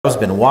I've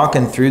been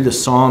walking through the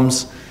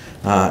Psalms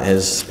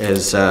as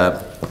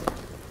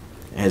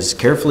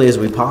carefully as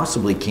we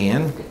possibly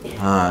can,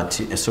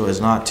 so as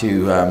not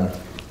to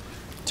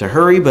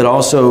hurry, but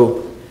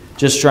also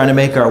just trying to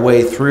make our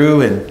way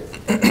through.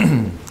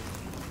 And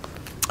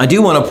I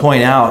do want to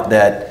point out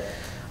that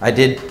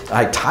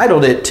I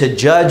titled it "To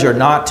Judge or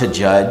Not to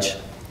Judge,"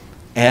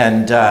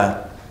 and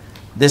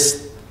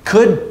this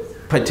could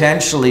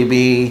potentially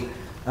be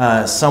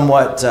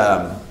somewhat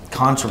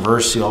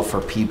controversial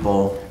for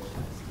people.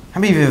 How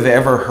many of you have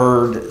ever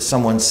heard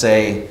someone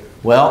say,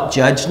 well,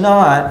 judge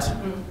not?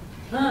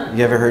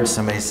 You ever heard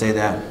somebody say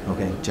that?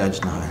 Okay,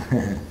 judge not.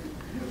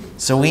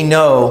 So we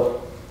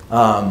know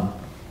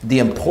the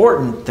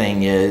important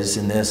thing is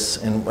in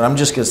this, and I'm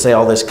just going to say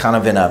all this kind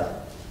of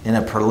in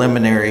a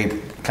preliminary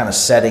kind of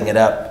setting it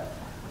up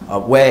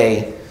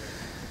way.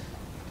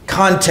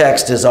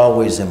 Context is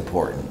always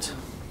important.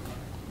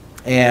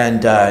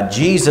 And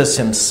Jesus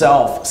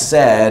himself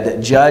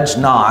said, judge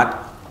not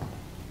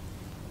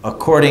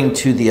according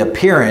to the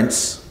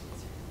appearance,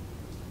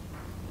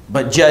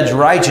 but judge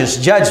righteous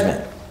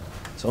judgment.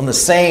 So in the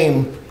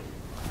same,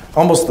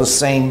 almost the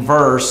same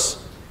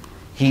verse,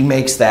 he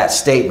makes that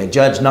statement,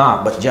 judge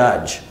not, but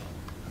judge.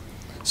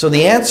 So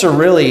the answer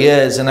really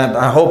is, and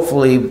I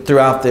hopefully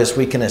throughout this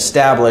we can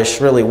establish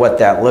really what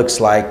that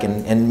looks like,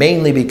 and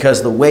mainly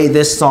because the way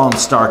this psalm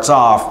starts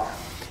off,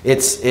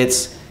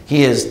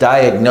 he is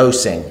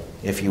diagnosing,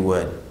 if you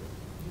would.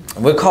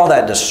 And we'll call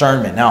that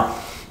discernment. Now,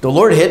 the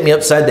Lord hit me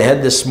upside the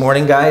head this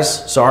morning,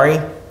 guys.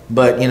 Sorry.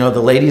 But, you know, the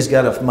ladies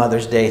got a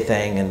Mother's Day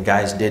thing and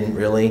guys didn't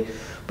really.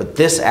 But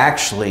this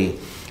actually,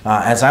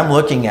 as I'm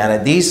looking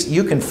at it,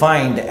 you can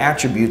find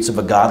attributes of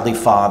a godly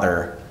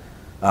father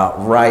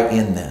right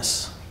in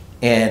this.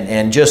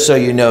 And just so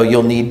you know,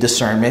 you'll need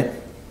discernment.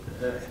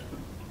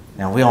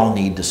 Now, we all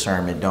need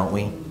discernment, don't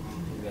we?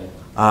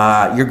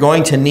 You're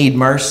going to need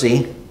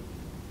mercy.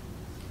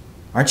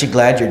 Aren't you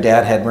glad your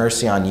dad had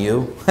mercy on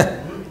you?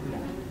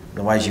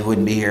 Otherwise, you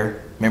wouldn't be here.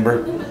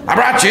 Remember? I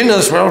brought you into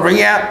this world, bring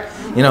you out.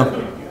 You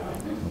know?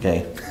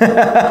 Okay.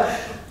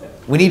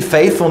 We need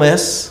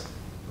faithfulness.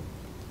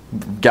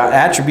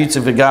 Attributes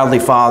of a godly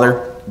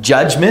father.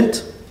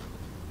 Judgment.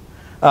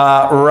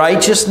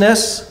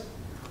 Righteousness.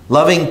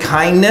 Loving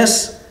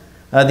kindness.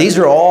 These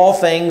are all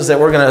things that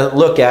we're going to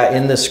look at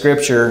in the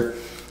scripture.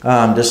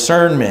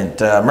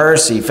 Discernment,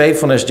 mercy,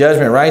 faithfulness,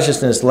 judgment,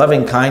 righteousness,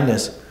 loving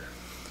kindness.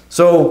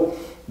 So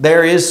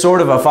there is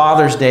sort of a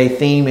Father's Day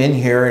theme in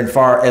here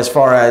as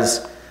far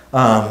as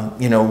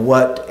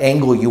what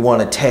angle you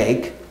want to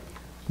take.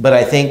 But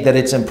I think that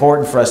it's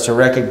important for us to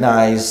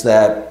recognize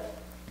that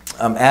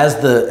as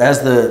the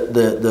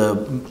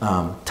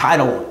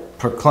title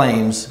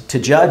proclaims, to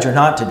judge or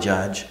not to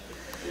judge,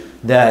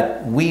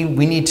 that we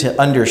need to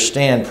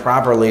understand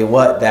properly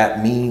what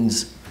that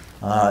means,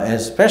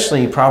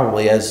 especially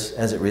probably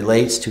as it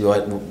relates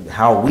to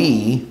how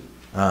we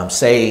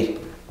say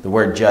the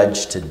word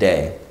judge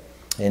today.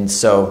 And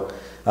so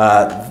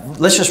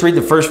let's just read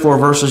the first 4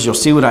 verses. You'll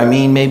see what I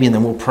mean maybe, and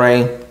then we'll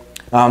pray.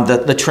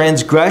 The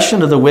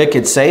transgression of the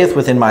wicked saith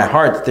within my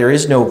heart that there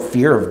is no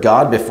fear of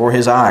God before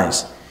his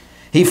eyes.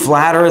 He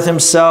flattereth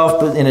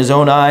himself in his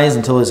own eyes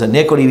until his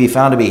iniquity be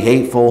found to be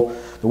hateful.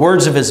 The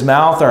words of his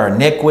mouth are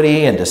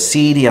iniquity and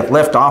deceit. He hath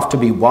left off to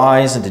be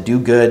wise and to do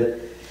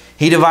good.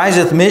 He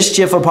deviseth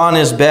mischief upon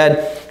his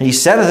bed. He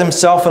setteth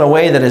himself in a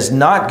way that is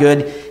not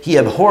good. He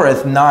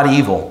abhorreth not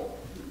evil.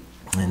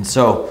 And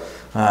so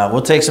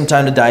we'll take some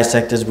time to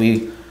dissect as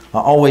we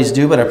always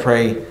do, but I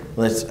pray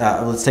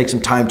let's take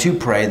some time to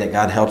pray that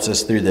God helps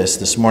us through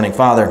this morning.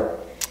 Father,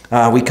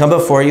 we come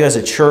before you as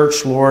a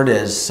church, Lord,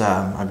 as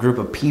a group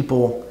of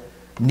people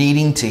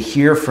needing to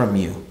hear from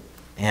you.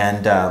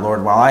 And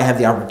Lord, while I have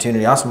the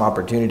awesome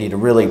opportunity to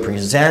really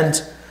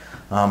present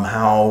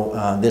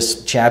how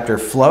this chapter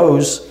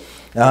flows,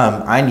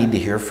 I need to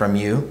hear from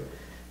you.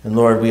 And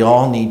Lord, we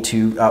all need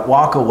to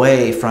walk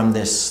away from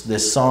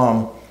this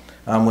psalm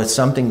with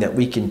something that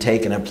we can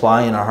take and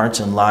apply in our hearts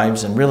and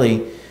lives, and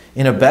really,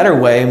 in a better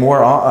way,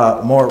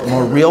 more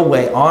real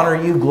way, honor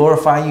you,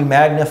 glorify you,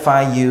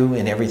 magnify you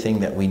in everything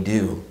that we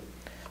do.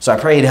 So I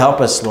pray you'd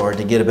help us, Lord,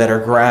 to get a better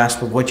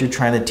grasp of what you're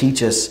trying to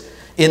teach us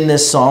in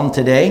this psalm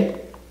today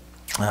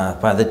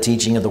by the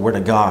teaching of the Word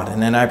of God. And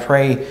then I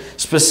pray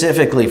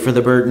specifically for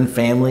the Burton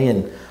family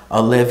and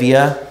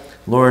Olivia,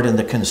 Lord, and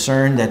the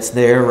concern that's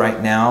there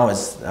right now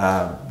is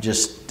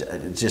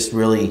just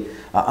really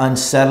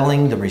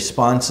unsettling, the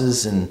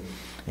responses, and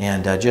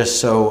just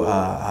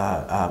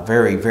so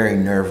very, very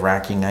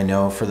nerve-wracking, I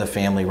know, for the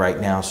family right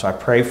now. So I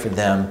pray for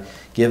them.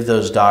 Give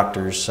those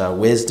doctors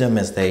wisdom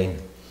as they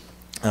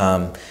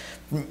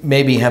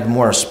maybe have a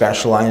more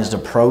specialized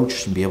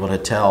approach and be able to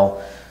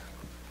tell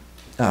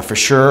for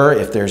sure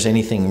if there's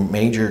anything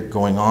major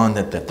going on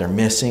that they're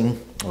missing.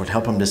 Lord,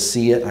 help them to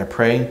see it, I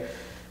pray.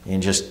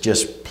 And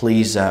just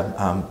please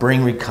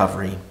bring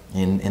recovery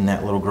in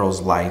that little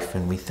girl's life.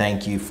 And we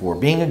thank you for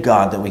being a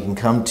God that we can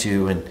come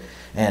to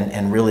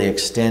and really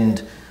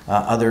extend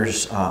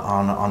others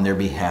on their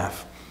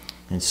behalf.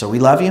 And so we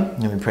love you,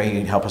 and we pray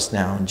you'd help us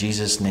now. In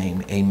Jesus'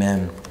 name,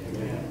 amen.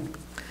 Amen.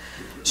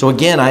 So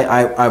again,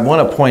 I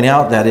want to point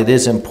out that it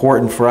is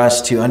important for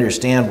us to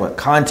understand what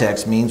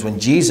context means. When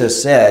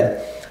Jesus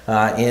said,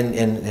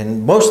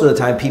 and most of the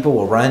time people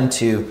will run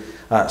to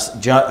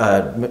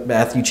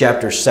Matthew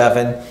chapter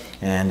 7,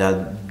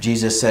 and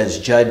Jesus says,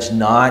 "Judge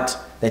not,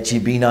 that ye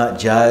be not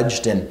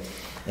judged."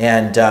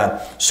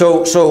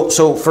 So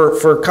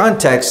for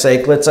context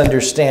sake, let's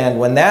understand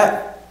when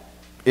that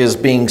is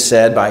being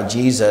said by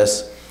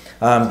Jesus,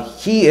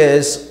 he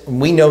is,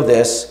 we know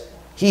this,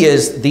 he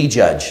is the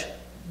judge.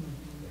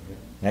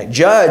 Right?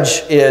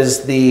 Judge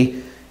is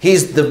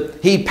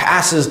he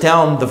passes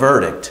down the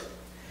verdict.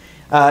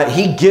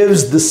 He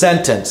gives the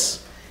sentence.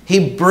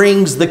 He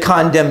brings the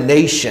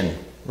condemnation,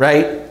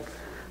 right?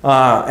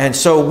 And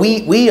so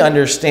we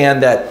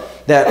understand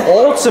that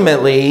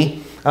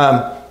ultimately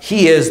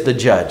he is the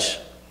judge.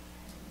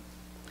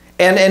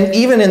 And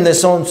even in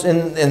this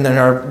in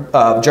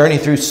our journey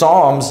through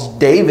Psalms,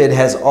 David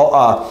has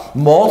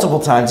multiple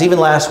times, even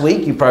last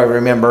week you probably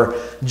remember,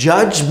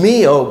 "Judge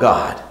me, O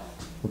God."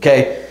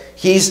 Okay?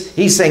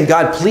 He's saying,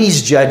 "God,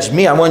 please judge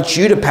me. I want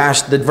you to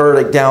pass the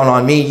verdict down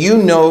on me. You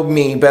know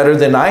me better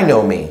than I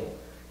know me.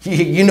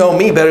 You know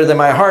me better than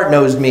my heart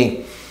knows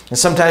me." And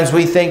sometimes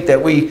we think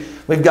that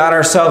we've got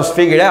ourselves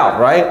figured out,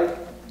 right?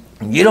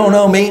 You don't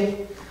know me,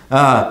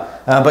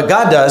 but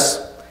God does.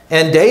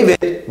 And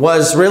David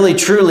was really,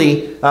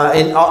 truly,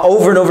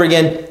 over and over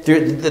again,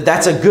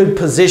 that's a good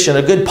position,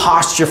 a good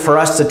posture for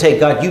us to take.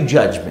 God, you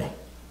judge me.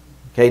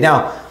 Okay,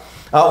 now,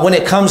 when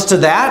it comes to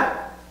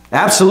that,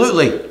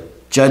 absolutely,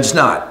 judge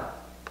not.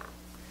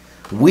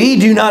 We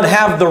do not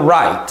have the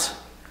right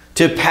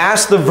to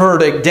pass the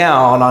verdict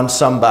down on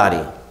somebody.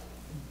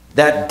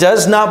 That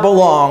does not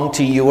belong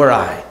to you or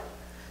I.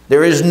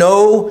 There is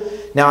no,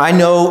 now I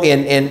know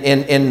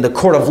in the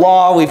court of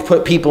law, we've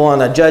put people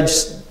on a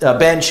judge's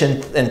bench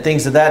and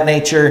things of that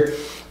nature.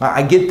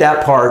 I get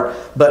that part.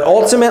 But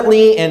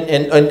ultimately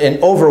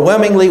and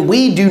overwhelmingly,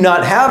 we do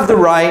not have the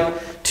right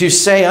to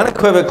say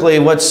unequivocally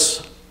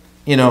what's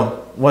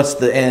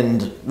the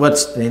end,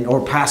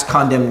 or pass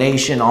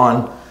condemnation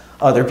on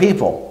other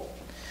people.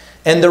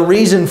 And the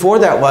reason for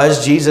that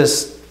was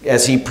Jesus,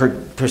 as he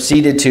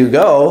proceeded to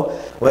go,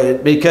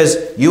 because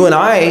you and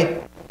I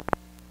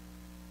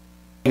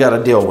got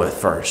to deal with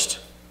first.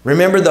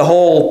 Remember the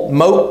whole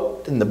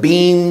moat and the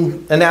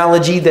beam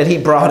analogy that he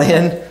brought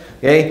in?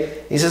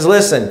 Okay? He says,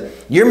 listen,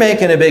 you're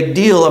making a big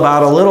deal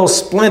about a little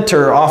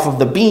splinter off of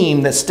the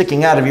beam that's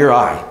sticking out of your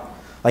eye.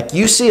 Like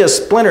you see a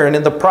splinter, and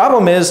the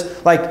problem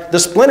is, like, the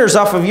splinter's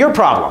off of your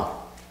problem.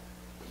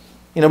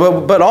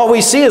 But all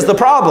we see is the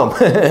problem.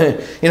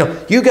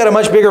 You got a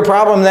much bigger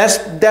problem.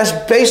 That's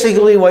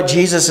basically what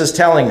Jesus is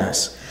telling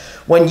us.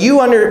 When you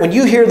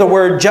hear the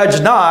word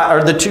judge not,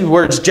 or the two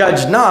words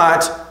judge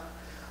not,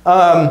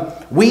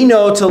 we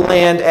know to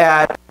land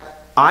at,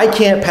 I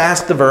can't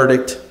pass the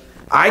verdict.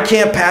 I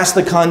can't pass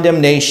the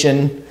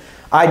condemnation.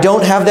 I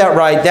don't have that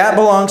right. That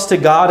belongs to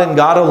God and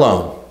God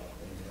alone.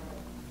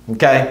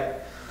 Okay?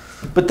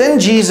 But then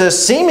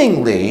Jesus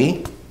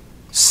seemingly,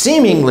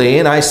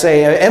 and I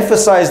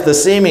emphasize the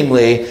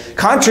seemingly,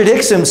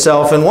 contradicts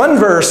himself in one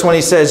verse when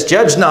he says,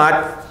 judge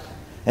not.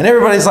 And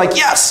everybody's like,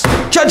 yes,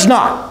 judge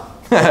not.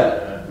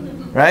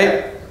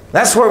 Right?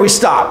 That's where we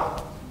stop.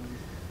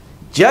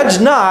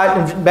 Judge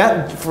not,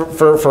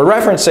 for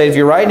reference sake, if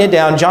you're writing it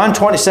down, John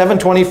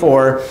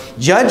 27:24,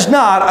 judge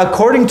not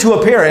according to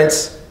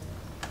appearance,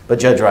 but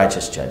judge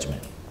righteous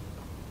judgment.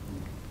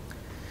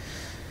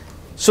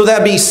 So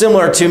that'd be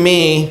similar to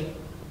me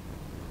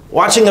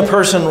watching a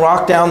person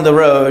walk down the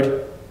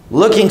road,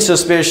 looking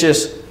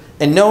suspicious,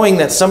 and knowing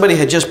that somebody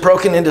had just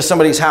broken into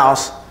somebody's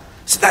house.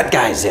 So that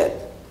guy's it.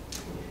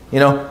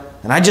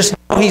 And I just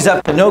know he's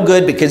up to no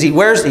good because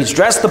he's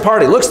dressed the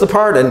part, he looks the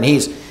part, and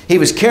he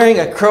was carrying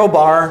a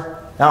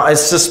crowbar. Now,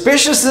 as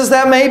suspicious as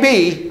that may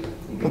be,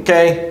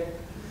 okay,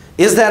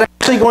 is that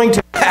actually going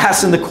to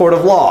pass in the court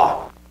of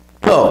law?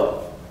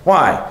 No.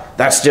 Why?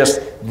 That's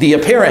just the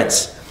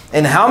appearance.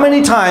 And how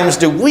many times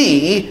do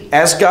we,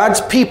 as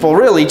God's people,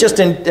 really, just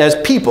as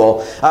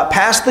people,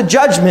 pass the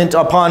judgment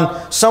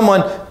upon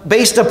someone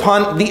based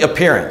upon the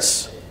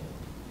appearance?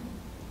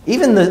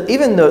 Even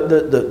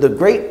the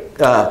great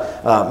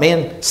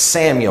man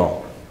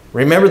Samuel.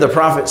 Remember the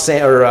prophet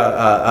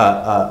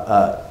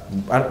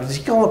is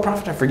he called a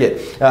prophet? I forget.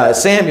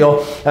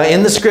 Samuel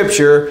in the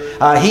scripture,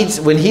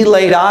 when he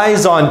laid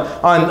eyes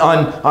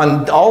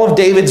on all of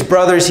David's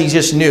brothers, he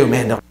just knew,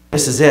 man, no,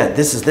 this is it.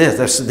 This is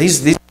this.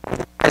 These guys.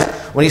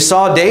 When he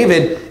saw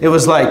David, it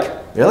was like,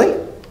 really?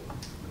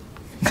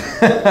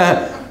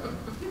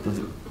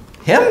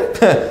 Him?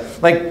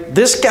 Like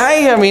this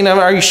guy? I mean,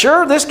 are you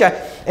sure this guy?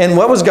 And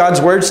what was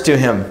God's words to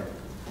him?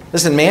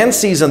 Listen, man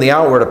sees on the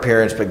outward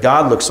appearance, but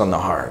God looks on the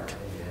heart.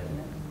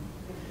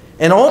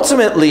 And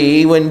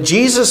ultimately, when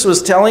Jesus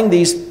was telling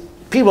these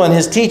people in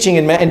his teaching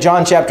in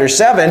John chapter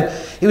 7,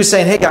 he was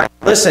saying, hey guys,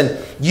 listen,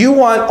 you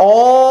want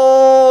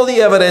all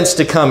the evidence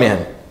to come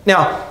in.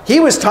 Now, he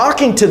was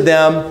talking to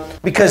them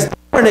because they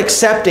weren't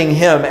accepting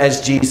him as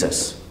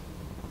Jesus.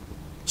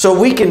 So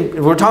we're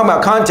talking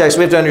about context,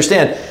 we have to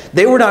understand,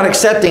 they were not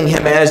accepting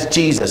him as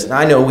Jesus. Now,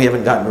 I know we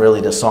haven't gotten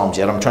really to Psalms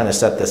yet. I'm trying to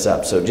set this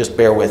up, so just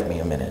bear with me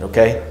a minute,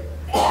 okay?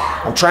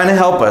 I'm trying to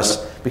help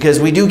us because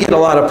we do get a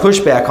lot of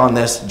pushback on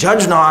this.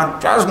 Judge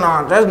not,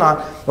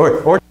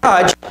 or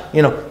judge,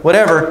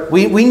 whatever.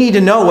 We need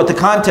to know what the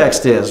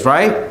context is,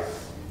 right?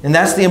 And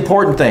that's the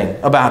important thing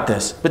about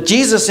this. But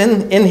Jesus,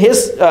 in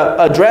his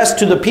address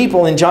to the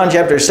people in John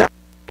chapter 7,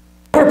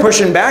 they were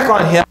pushing back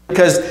on him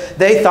because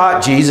they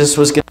thought Jesus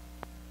was going to,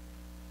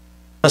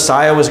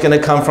 Messiah was going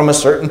to come from a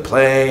certain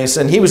place,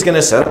 and he was going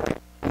to set up a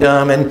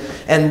kingdom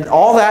and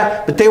all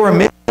that. But they were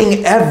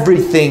missing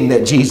everything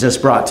that Jesus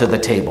brought to the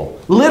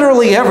table.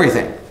 Literally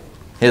everything.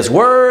 His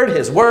word,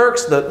 his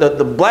works,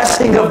 the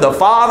blessing of the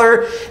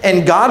Father.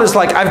 And God is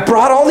like, I've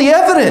brought all the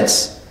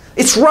evidence.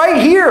 It's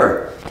right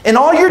here. And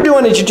all you're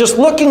doing is you're just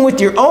looking with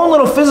your own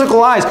little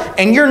physical eyes,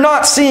 and you're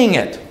not seeing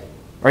it.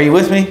 Are you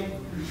with me?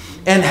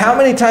 And how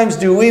many times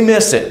do we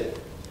miss it?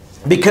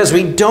 Because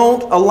we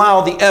don't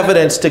allow the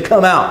evidence to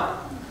come out.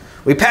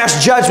 We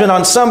pass judgment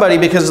on somebody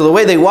because of the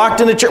way they walked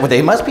into church. Well,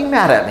 they must be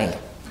mad at me.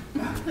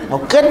 Well,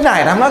 good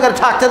night. I'm not going to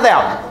talk to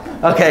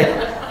them.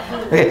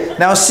 Okay.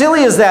 Now, as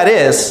silly as that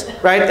is,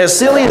 right? As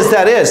silly as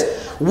that is,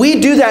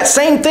 we do that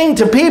same thing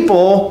to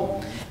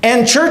people,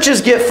 and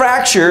churches get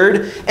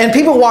fractured, and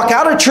people walk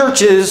out of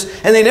churches,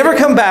 and they never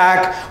come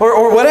back,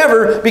 or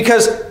whatever,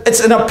 because it's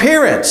an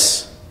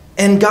appearance.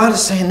 And God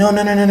is saying,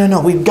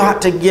 no. We've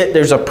got to get,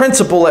 there's a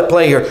principle at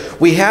play here.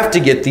 We have to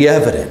get the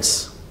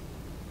evidence.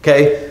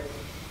 Okay?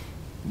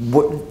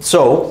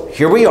 So,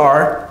 here we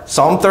are,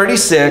 Psalm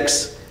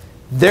 36.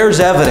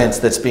 There's evidence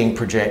that's being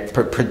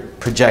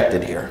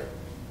projected here.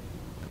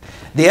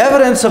 The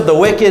evidence of the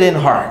wicked in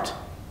heart.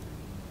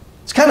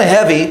 It's kind of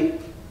heavy.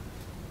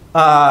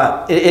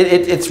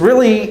 It's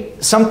really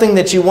something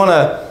that you want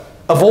to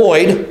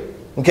avoid.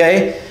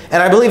 Okay?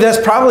 And I believe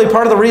that's probably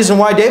part of the reason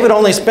why David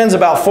only spends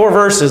about 4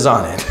 verses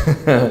on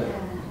it.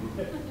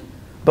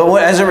 But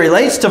as it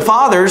relates to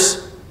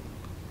fathers,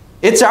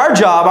 it's our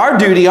job, our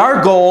duty,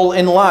 our goal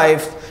in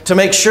life to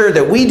make sure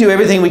that we do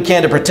everything we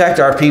can to protect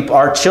our people,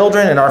 our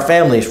children, and our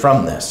families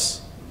from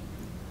this.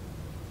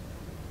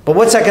 But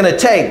what's that going to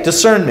take?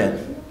 Discernment.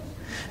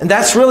 And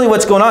that's really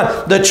what's going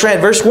on.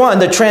 Verse 1,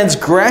 the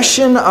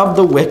transgression of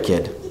the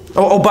wicked.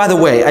 Oh, by the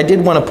way, I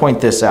did want to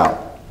point this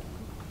out.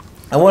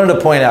 I wanted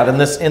to point out in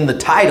the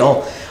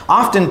title,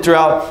 often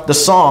throughout the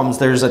Psalms,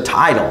 there's a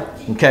title,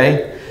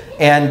 okay?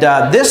 And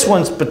this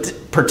one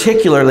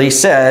particularly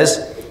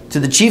says, to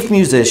the chief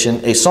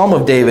musician, a psalm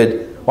of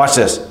David, watch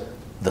this,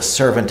 the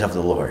servant of the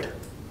Lord.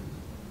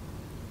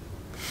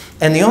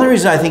 And the only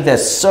reason I think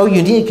that's so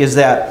unique is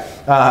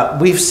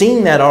that we've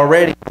seen that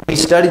already. We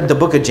studied the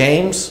book of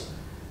James.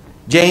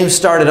 James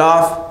started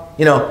off,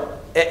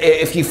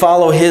 if you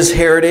follow his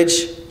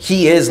heritage,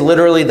 he is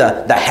literally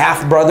the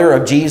half-brother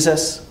of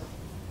Jesus.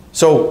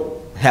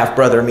 So,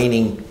 half-brother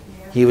meaning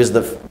he was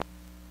the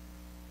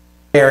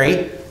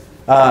Mary.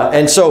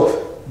 And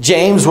so,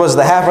 James was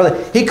the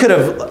half-brother. He could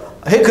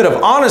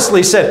have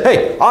honestly said,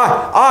 hey,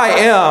 I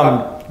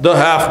am the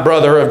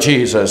half-brother of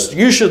Jesus.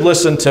 You should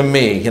listen to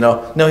me.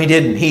 No, he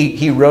didn't.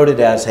 He wrote it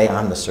as, hey,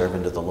 I'm the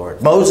servant of the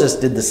Lord. Moses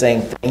did the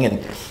same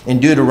thing in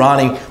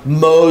Deuteronomy.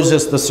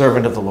 Moses, the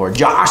servant of the Lord.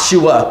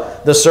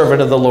 Joshua, the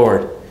servant of the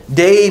Lord.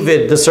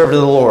 David, the servant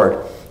of the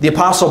Lord. The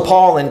Apostle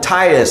Paul and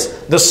Titus,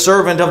 the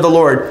servant of the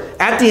Lord.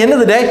 At the end of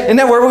the day, isn't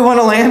that where we want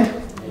to land?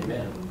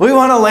 Amen. We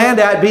want to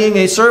land at being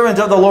a servant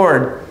of the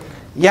Lord.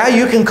 Yeah,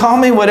 you can call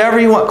me whatever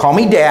you want. Call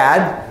me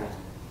Dad.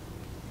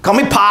 Call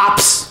me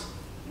Pops.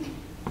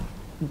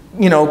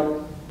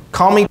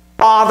 Call me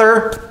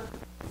Father.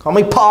 Call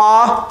me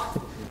Pa.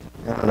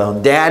 I don't know,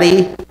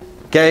 Daddy.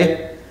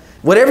 Okay?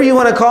 Whatever you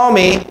want to call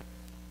me,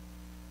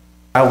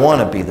 I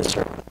want to be the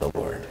servant of the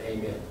Lord.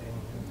 Amen.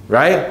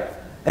 Right?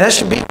 And that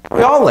should be where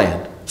we all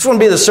land. I just want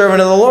to be the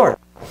servant of the Lord.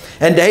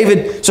 And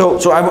David,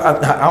 so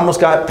I almost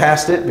got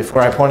past it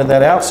before I pointed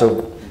that out,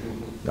 so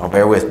don't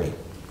bear with me.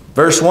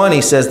 Verse 1,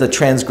 he says, the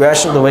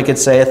transgression of the wicked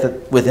saith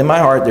that within my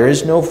heart there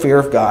is no fear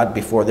of God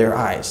before their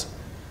eyes.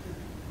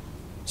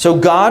 So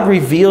God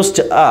reveals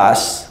to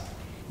us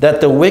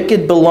that the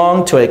wicked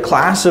belong to a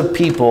class of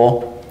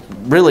people,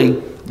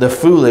 really the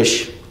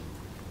foolish,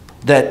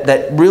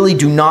 that really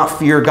do not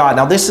fear God.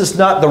 Now this is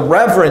not the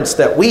reverence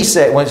that we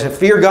say when we say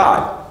fear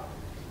God.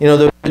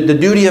 The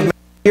duty of man,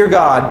 fear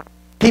God,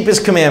 keep His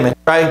commandment,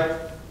 right?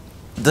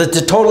 It's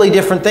a totally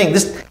different thing.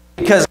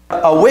 Because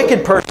a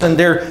wicked person,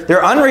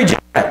 they're unregenerate.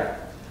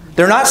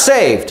 They're not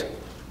saved.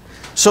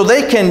 So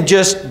they can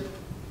just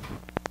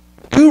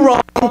do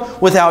wrong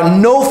without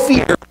no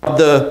fear of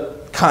the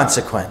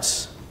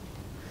consequence.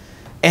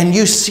 And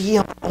you see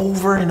them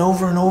over and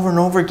over and over and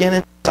over again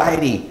in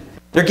society.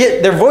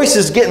 Their voice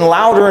is getting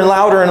louder and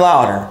louder and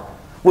louder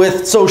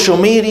with social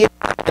media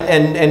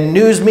and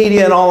news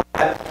media and all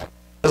that.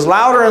 It's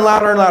louder and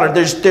louder and louder.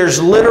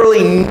 There's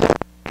literally no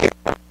fear.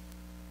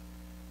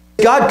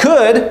 God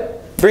could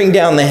bring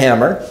down the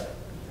hammer.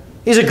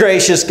 He's a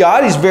gracious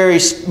God. He's very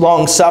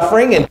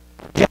long-suffering and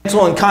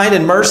gentle and kind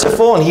and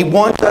merciful, and He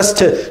wants us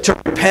to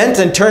repent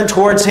and turn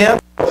towards Him.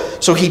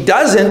 So he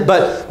doesn't,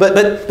 but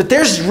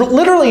there's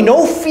literally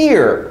no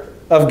fear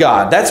of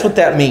God. That's what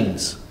that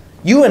means.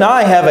 You and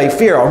I have a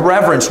fear, a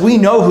reverence. We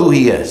know who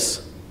he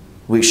is.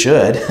 We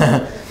should.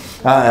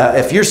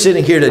 If you're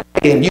sitting here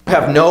today and you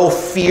have no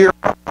fear,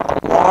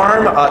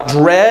 alarm,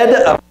 dread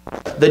of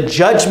the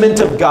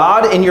judgment of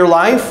God in your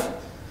life,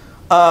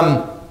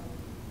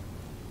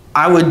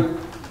 I would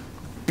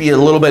be a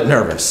little bit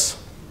nervous.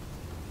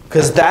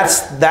 Because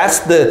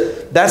that's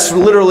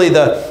literally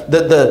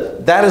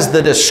that is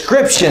the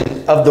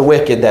description of the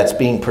wicked that's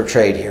being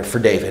portrayed here for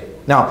David.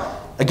 Now,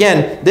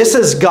 again, this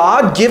is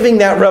God giving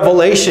that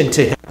revelation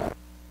to him.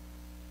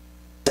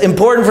 It's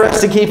important for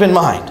us to keep in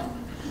mind.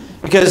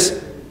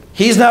 Because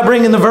he's not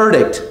bringing the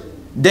verdict.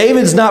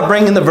 David's not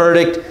bringing the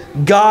verdict.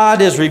 God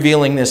is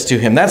revealing this to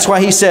him. That's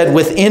why he said,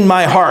 within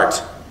my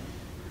heart.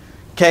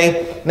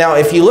 Okay? Now,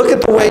 if you look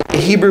at the way the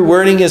Hebrew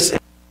wording is,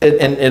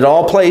 and it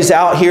all plays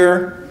out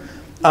here,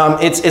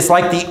 it's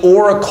like the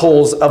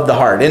oracles of the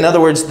heart. In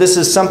other words, this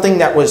is something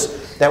that was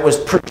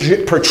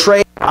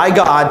portrayed by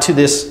God to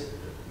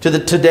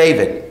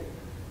David.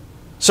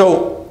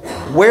 So,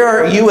 where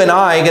are you and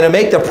I going to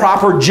make the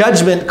proper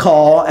judgment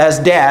call as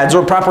dads,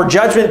 or proper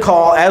judgment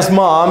call as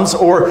moms,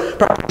 or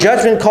proper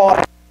judgment call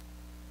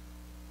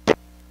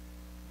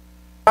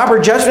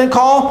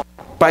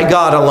by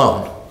God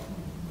alone?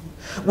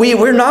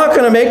 We're not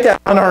going to make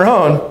that on our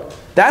own.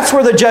 That's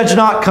where the judge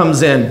not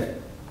comes in.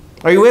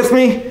 Are you with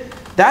me?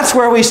 That's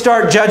where we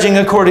start judging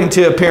according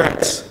to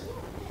appearance.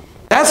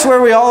 That's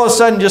where we all of a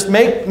sudden just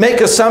make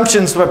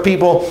assumptions about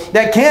people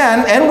that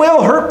can and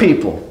will hurt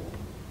people.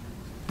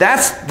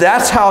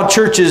 That's how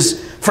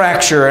churches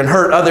fracture and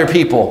hurt other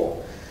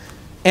people.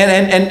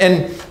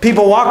 And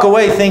people walk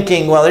away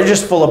thinking, well, they're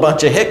just full of a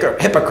bunch of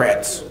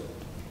hypocrites.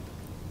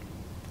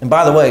 And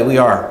by the way, we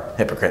are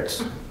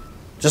hypocrites.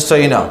 Just so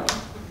you know.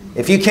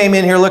 If you came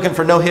in here looking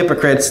for no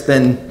hypocrites,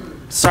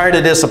 then sorry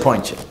to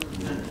disappoint you.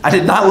 I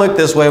did not look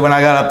this way when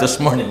I got up this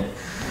morning.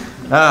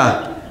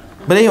 But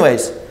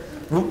anyways,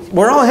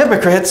 we're all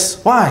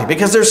hypocrites. Why?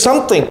 Because there's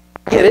something.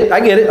 I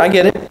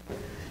get it.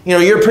 You know,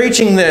 you're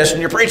preaching this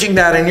and you're preaching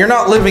that and you're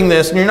not living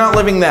this and you're not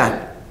living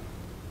that.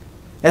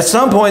 At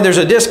some point there's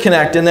a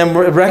disconnect, and then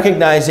we're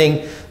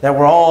recognizing that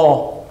we're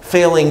all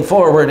failing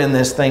forward in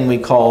this thing we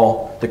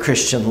call the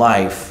Christian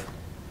life.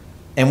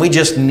 And we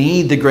just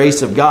need the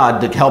grace of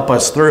God to help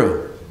us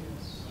through.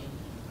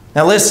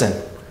 Now listen,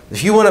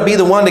 if you want to be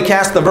the one to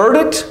cast the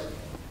verdict,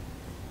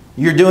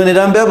 you're doing it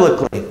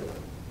unbiblically.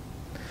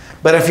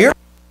 But if you're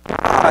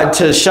God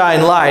to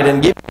shine light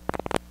and give,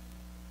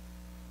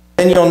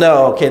 then you'll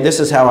know, okay, this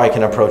is how I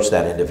can approach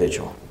that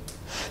individual.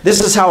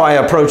 This is how I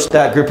approach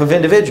that group of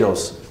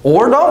individuals.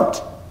 Or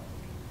don't.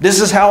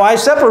 This is how I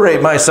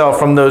separate myself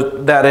from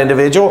that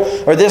individual.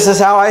 Or this is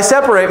how I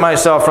separate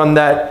myself from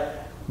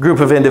that group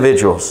of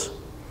individuals.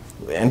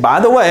 And by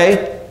the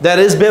way, that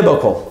is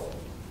biblical.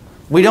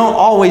 We don't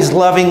always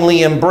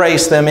lovingly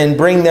embrace them and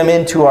bring them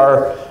into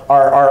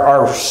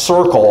our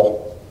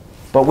circle.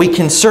 But we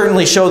can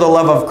certainly show the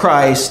love of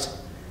Christ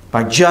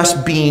by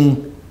just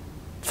being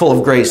full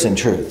of grace and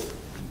truth.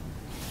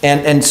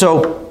 And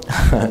so,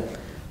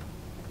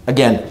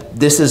 again,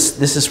 this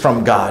is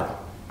from God.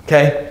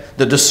 Okay?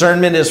 The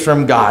discernment is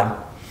from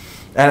God.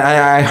 And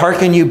I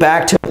hearken you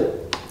back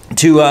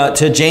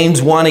to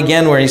James 1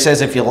 again, where he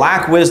says, if you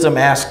lack wisdom,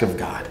 ask of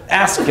God.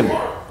 Ask Him.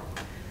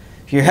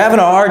 If you're having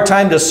a hard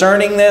time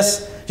discerning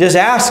this, just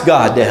ask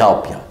God to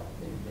help you.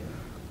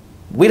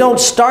 We don't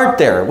start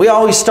there. We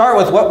always start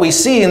with what we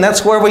see, and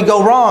that's where we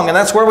go wrong, and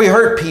that's where we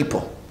hurt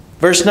people.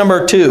 Verse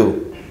number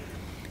 2.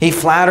 He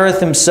flattereth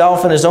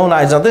himself in his own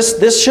eyes. Now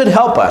this should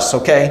help us,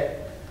 okay?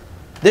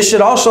 This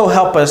should also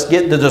help us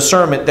get the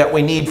discernment that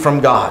we need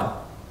from God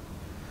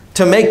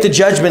to make the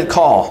judgment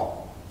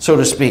call, so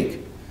to speak.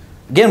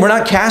 Again, we're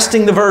not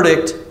casting the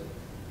verdict.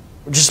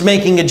 We're just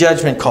making a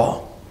judgment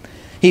call.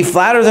 He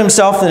flattereth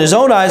himself in his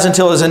own eyes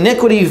until his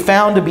iniquity be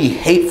found to be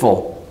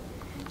hateful.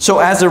 So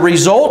as a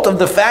result of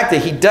the fact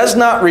that he does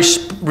not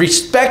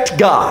respect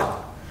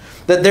God,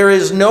 that there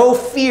is no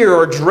fear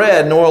or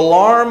dread nor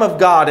alarm of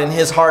God in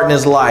his heart and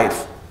his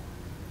life,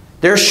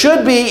 there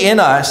should be in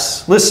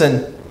us,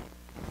 listen,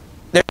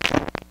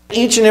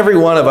 each and every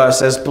one of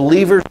us as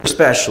believers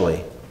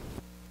especially,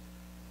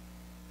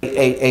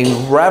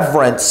 a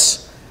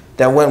reverence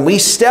that when we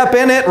step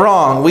in it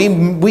wrong,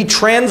 we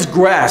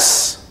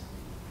transgress.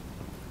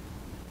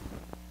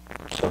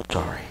 So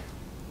sorry.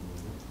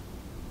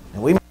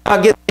 And we may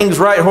not get things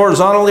right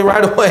horizontally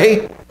right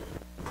away.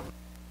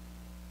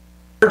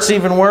 It's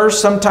even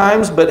worse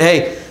sometimes, but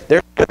hey,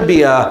 there should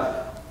be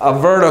a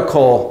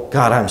vertical,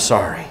 God, I'm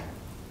sorry,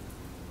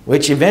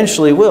 which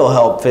eventually will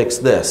help fix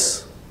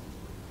this.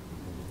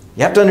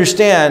 You have to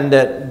understand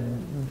that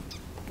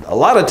a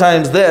lot of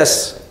times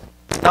this,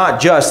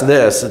 not just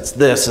this, it's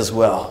this as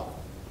well.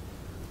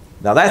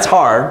 Now that's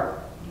hard,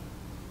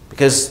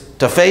 because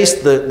to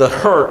face the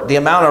hurt, the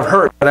amount of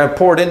hurt that I've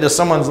poured into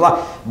someone's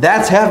life,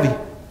 that's heavy.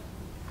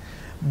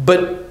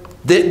 But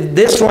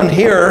this one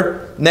here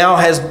now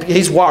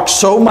he's walked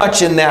so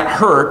much in that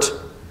hurt,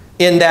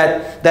 in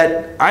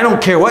that I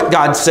don't care what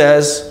God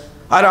says,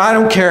 I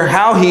don't care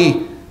how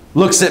he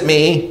looks at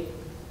me.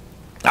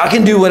 I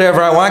can do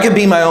whatever I want. I can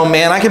be my own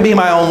man. I can be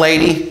my own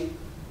lady.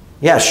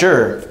 Yeah,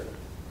 sure.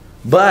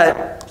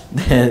 But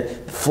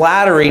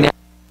flatter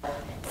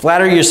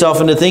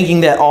yourself into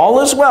thinking that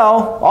all is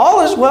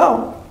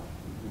well,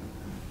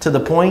 to the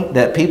point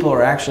that people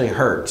are actually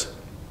hurt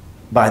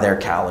by their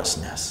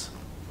callousness.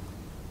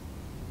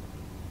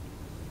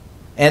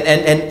 And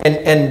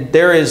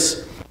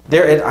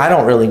I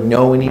don't really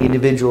know any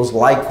individuals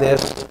like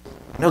this.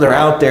 I know they're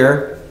out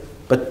there,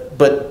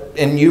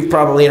 and you've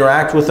probably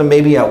interacted with them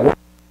maybe at work.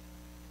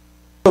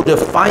 So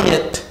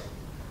defiant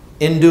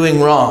in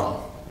doing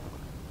wrong.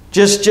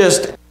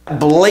 Just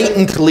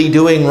blatantly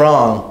doing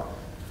wrong.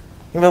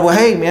 You know, well,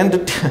 hey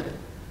man,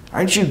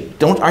 aren't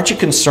you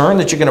concerned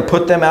that you're going to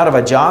put them out of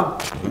a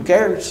job? Who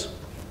cares?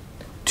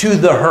 To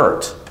the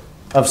hurt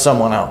of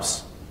someone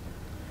else.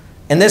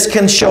 And this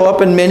can show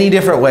up in many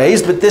different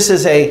ways, but this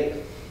is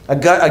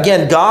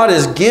again, God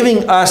is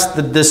giving us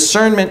the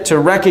discernment to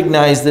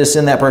recognize this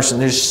in that person.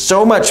 There's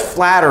so much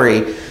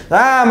flattery.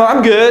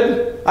 I'm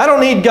good. I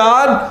don't need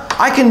God.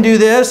 I can do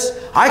this.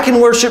 I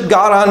can worship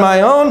God on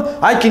my own.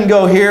 I can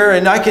go here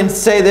and I can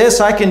say this.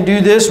 I can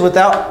do this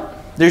without...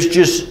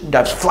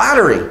 that's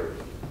flattery.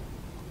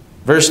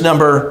 Verse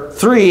number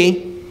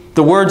 3,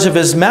 the words of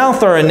his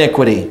mouth are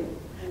iniquity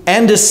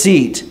and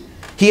deceit.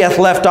 He hath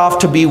left off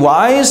to be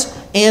wise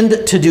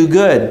and to do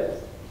good.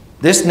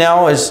 This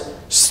now is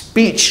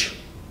speech,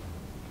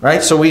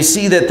 right? So we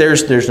see that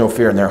there's no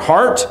fear in their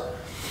heart.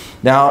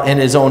 Now in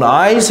his own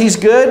eyes he's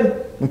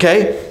good.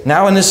 Okay.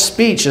 Now in his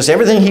speech, just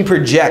everything he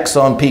projects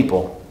on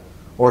people,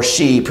 or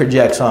she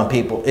projects on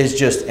people, is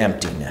just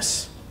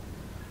emptiness.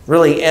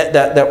 Really,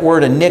 that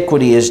word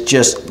iniquity is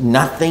just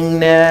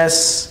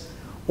nothingness,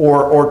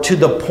 or to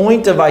the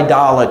point of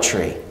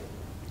idolatry.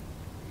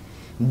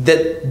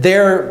 That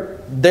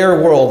their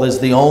world is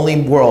the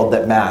only world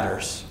that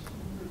matters.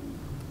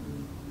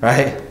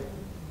 Right?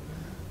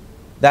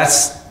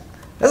 That's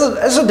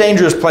a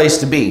dangerous place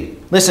to be.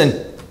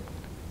 Listen,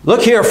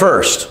 look here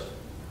first.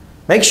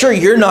 Make sure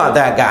you're not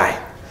that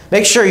guy.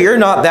 Make sure you're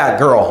not that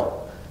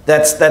girl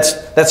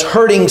that's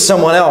hurting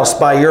someone else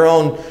by your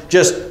own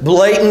just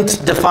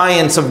blatant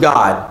defiance of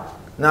God.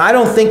 Now, I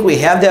don't think we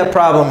have that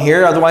problem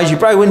here. Otherwise, you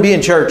probably wouldn't be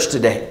in church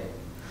today.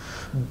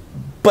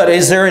 But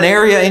is there an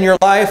area in your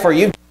life where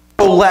you've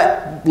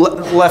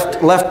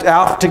left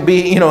out to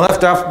be,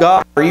 left off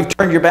God, or you've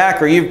turned your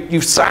back, or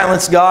you've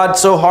silenced God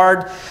so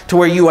hard to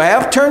where you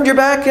have turned your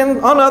back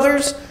on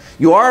others?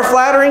 You are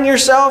flattering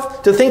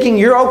yourself to thinking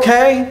you're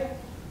okay?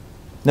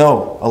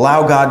 No,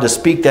 allow God to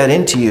speak that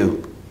into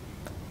you.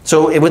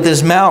 So with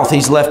his mouth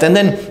he's left, and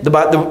then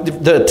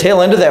the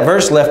tail end of that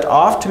verse, left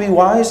off to be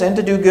wise and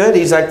to do good.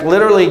 He's like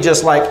literally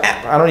just like,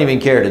 I don't even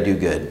care to do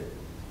good.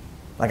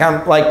 Like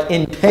I'm like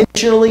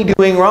intentionally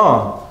doing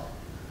wrong.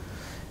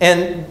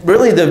 And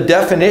really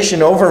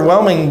the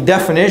overwhelming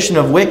definition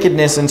of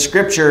wickedness in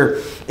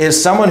Scripture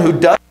is someone who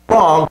does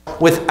wrong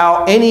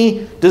without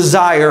any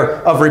desire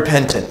of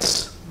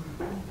repentance.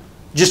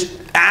 Just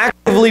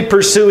actively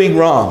pursuing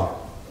wrong.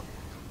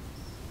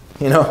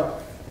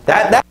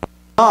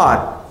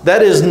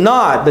 That is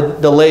not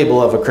the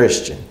label of a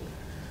Christian.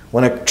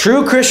 When a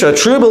true Christian, a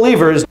true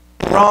believer is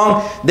doing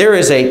wrong, there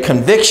is a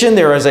conviction,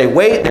 there is a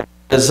weight, there is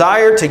a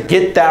desire to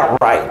get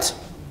that right.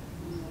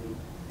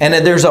 And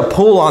there's a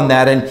pull on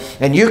that.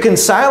 And you can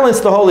silence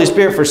the Holy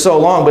Spirit for so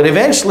long, but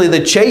eventually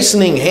the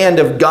chastening hand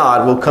of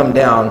God will come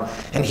down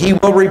and He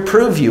will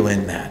reprove you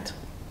in that.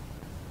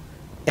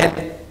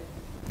 And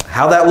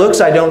how that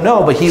looks, I don't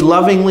know, but He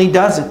lovingly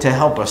does it to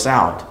help us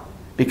out.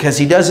 Because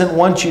He doesn't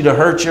want you to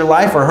hurt your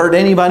life or hurt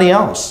anybody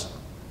else.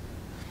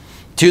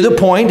 To the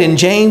point, in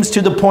James,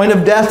 to the point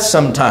of death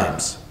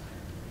sometimes.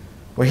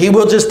 Where He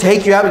will just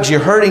take you out because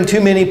you're hurting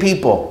too many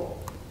people.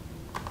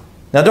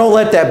 Now don't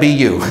let that be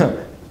you.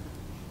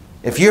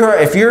 If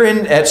you're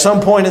in at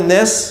some point in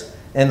this,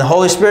 and the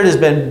Holy Spirit has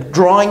been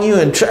drawing you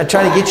and trying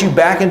to get you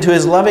back into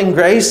His loving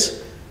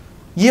grace,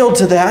 yield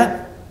to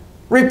that.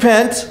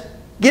 Repent.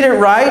 Get it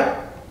right.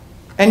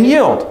 And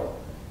yield.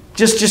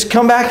 Just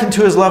come back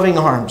into His loving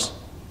arms.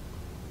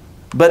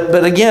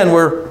 But again,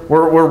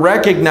 we're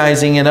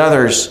recognizing in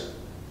others,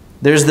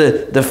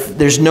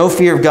 there's no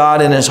fear of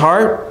God in his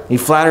heart. He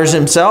flatters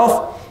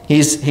himself.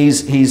 His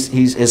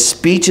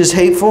speech is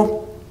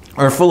hateful,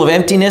 or full of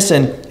emptiness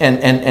and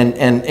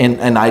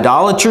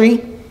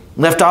idolatry.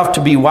 Left off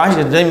to be wise.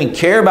 He doesn't even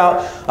care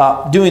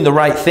about doing the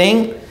right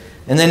thing.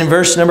 And then in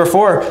verse number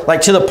 4, like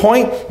to the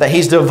point that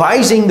he's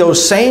devising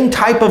those same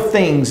type of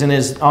things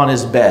on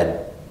his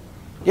bed.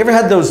 You ever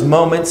had those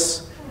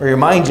moments where your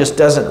mind just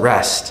doesn't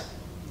rest?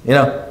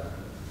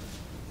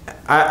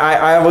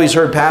 I always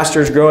heard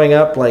pastors growing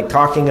up like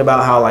talking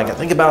about how I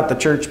think about the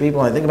church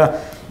people. I think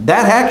about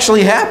that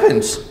actually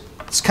happens.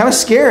 It's kind of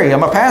scary.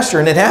 I'm a pastor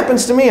and it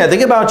happens to me. I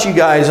think about you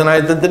guys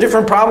and the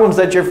different problems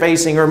that you're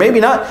facing, or maybe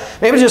not.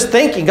 Maybe just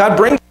thinking. God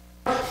brings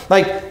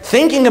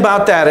thinking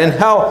about that and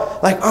how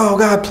oh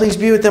God, please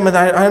be with them. And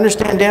I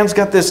understand Dan's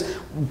got this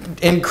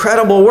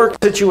incredible work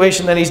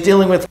situation that he's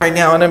dealing with right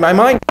now. And in my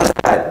mind,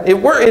 it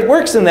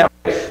works in that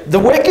way. The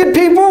wicked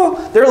people,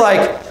 they're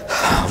like,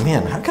 oh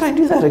man, how can I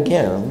do that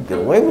again? I'll get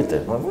away with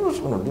it.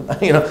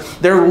 You know,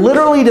 they're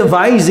literally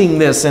devising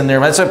this in their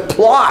mind. It's a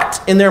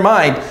plot in their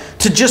mind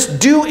to just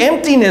do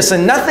emptiness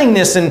and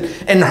nothingness and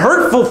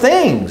hurtful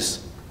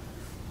things.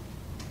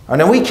 I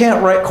know we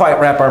can't quite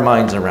wrap our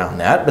minds around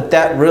that, but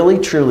that really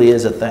truly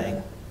is a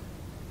thing.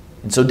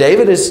 And so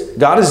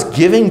God is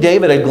giving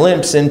David a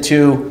glimpse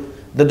into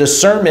the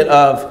discernment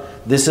of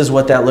this is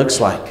what that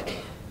looks like.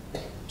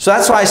 So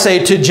that's why I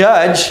say to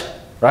judge,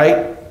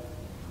 right?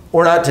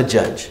 Or not to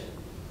judge.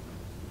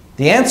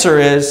 The answer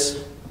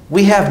is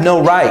we have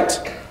no right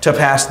to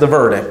pass the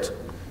verdict.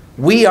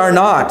 We are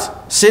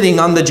not sitting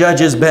on the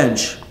judge's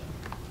bench.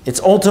 It's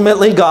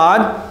ultimately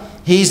God.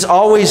 He's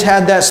always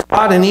had that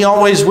spot and He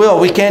always will.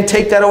 We can't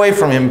take that away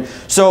from Him.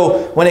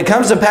 So when it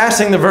comes to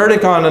passing the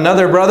verdict on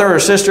another brother or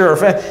sister or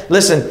friend,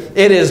 listen,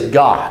 it is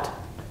God.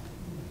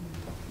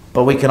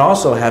 But we can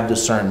also have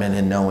discernment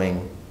in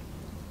knowing,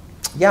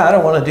 yeah, I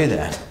don't want to do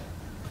that.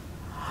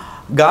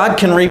 God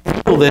can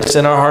reveal this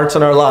in our hearts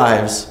and our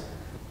lives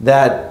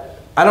that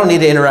I don't need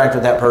to interact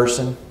with that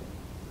person.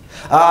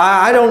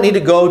 I don't need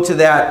to go to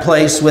that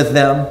place with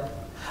them.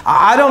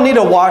 I don't need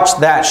to watch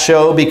that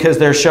show because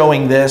they're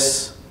showing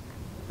this.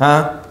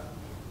 Huh?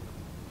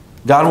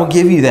 God will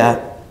give you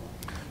that.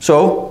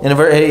 So,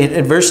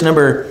 in verse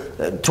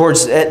number,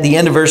 towards at the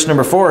end of verse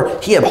number 4,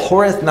 He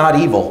abhorreth not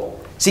evil.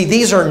 See,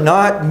 these are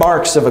not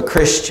marks of a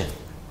Christian.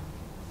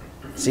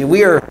 See,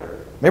 we are,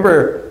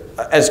 remember,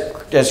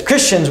 as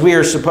Christians, we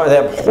are supposed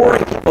that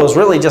abhorring evil is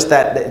really just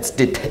that it's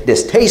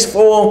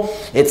distasteful.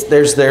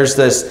 There's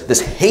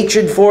this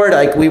hatred for it.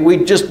 Like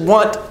we just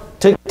want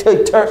to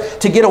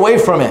get away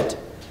from it.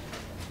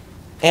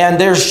 And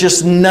there's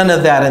just none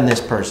of that in this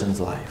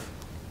person's life.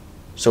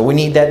 So we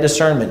need that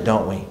discernment,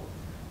 don't we?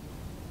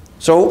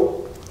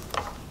 So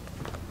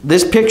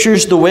this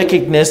pictures the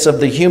wickedness of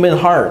the human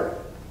heart.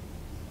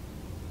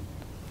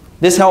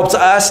 This helps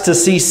us to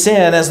see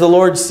sin as the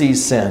Lord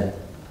sees sin.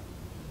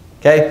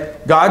 Okay?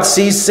 God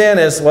sees sin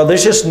as, well,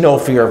 there's just no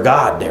fear of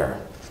God there.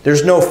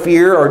 There's no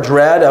fear or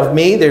dread of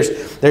me.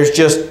 There's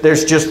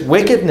just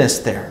wickedness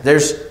there.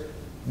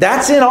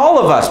 That's in all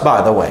of us,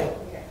 by the way.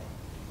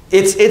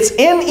 It's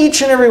in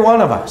each and every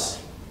one of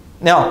us.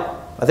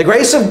 Now, by the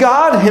grace of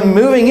God, Him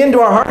moving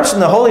into our hearts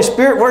and the Holy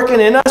Spirit working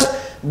in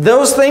us,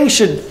 those things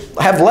should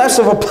have less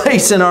of a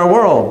place in our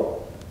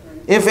world,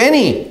 if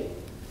any.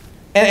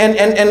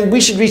 And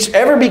we should be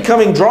ever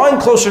becoming,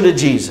 drawing closer to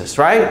Jesus,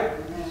 right?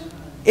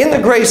 In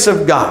the grace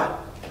of God.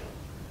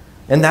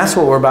 And that's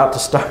what we're about to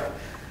start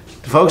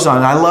to focus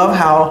on. I love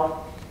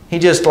how He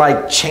just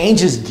like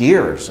changes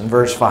gears in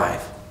verse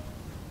 5.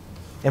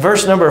 In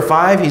verse number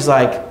 5, He's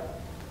like,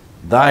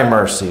 Thy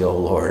mercy, O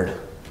Lord.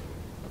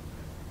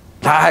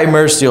 Thy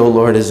mercy, O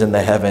Lord, is in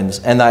the heavens,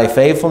 and Thy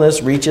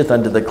faithfulness reacheth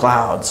unto the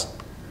clouds.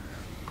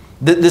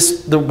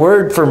 The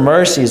word for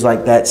mercy is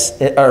like that,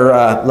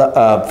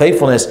 or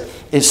faithfulness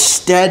is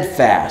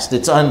steadfast.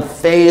 It's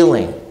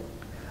unfailing.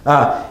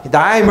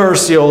 Thy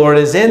mercy, O Lord,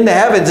 is in the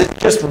heavens. It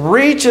just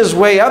reaches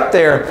way up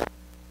there.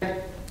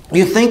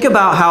 You think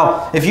about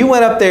how if you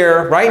went up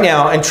there right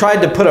now and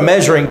tried to put a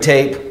measuring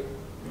tape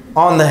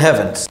on the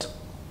heavens.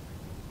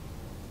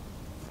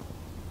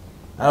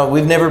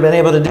 We've never been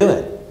able to do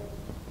it.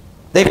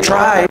 They've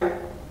tried.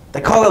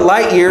 They call it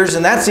light years,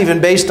 and that's even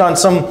based on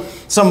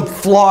some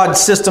flawed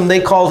system they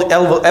call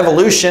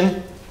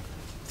evolution,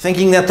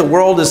 thinking that the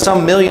world is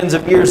some millions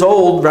of years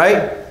old,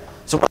 right?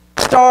 So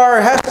a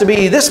star has to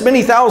be this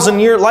many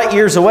light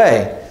years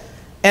away.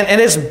 And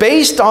it's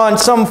based on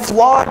some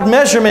flawed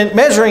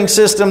measuring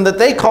system that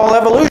they call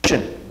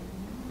evolution.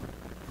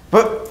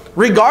 But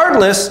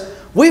regardless,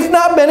 we've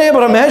not been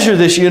able to measure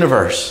this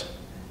universe.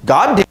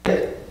 God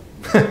did.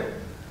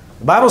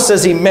 The Bible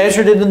says He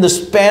measured it in the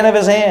span of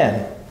His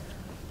hand.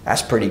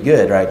 That's pretty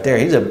good right there.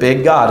 He's a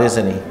big God,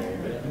 isn't He?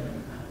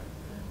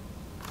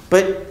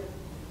 But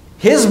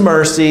His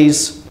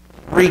mercies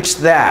reach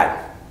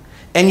that.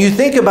 And you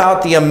think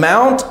about the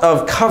amount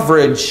of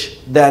coverage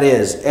that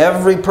is.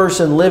 Every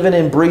person living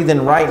and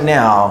breathing right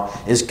now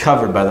is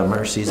covered by the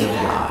mercies of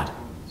God.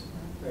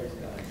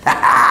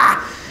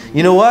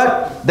 You know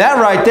what?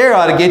 That right there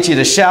ought to get you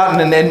to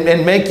shouting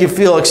and make you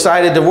feel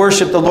excited to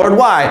worship the Lord.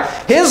 Why?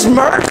 His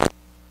mercy.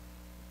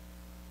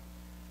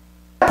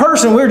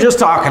 Person we were just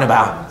talking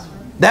about.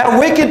 That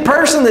wicked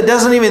person that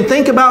doesn't even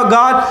think about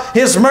God,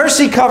 His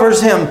mercy covers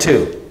him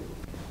too.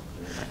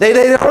 They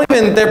don't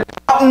even, they're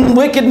plotting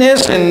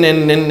wickedness and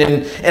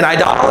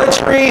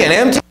idolatry and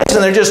emptiness,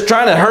 and they're just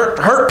trying to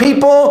hurt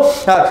people.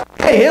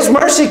 Hey, His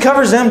mercy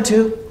covers them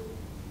too.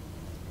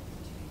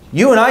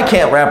 You and I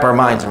can't wrap our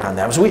minds around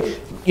that. So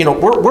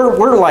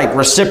we're like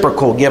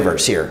reciprocal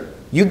givers here.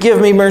 You give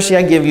me mercy,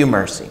 I give you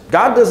mercy.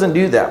 God doesn't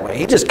do that way.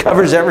 He just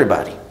covers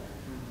everybody.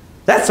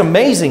 That's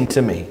amazing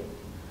to me.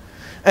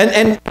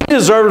 And He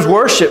deserves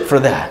worship for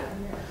that.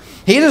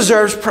 He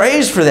deserves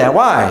praise for that.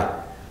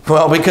 Why?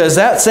 Well, because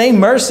that same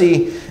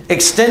mercy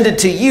extended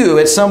to you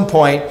at some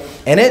point,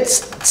 and it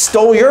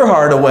stole your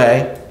heart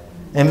away,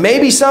 And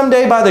maybe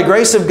someday, by the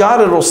grace of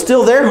God, it'll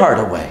steal their heart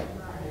away.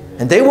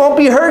 And they won't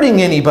be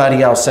hurting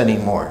anybody else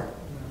anymore.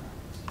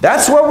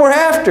 That's what we're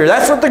after.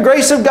 That's what the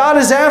grace of God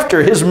is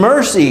after. His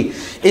mercy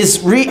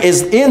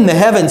is in the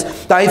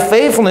heavens. Thy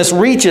faithfulness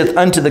reacheth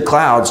unto the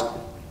clouds.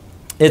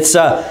 It's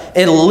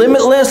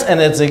limitless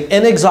and it's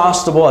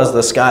inexhaustible as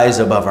the skies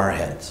above our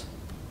heads.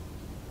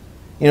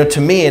 You know,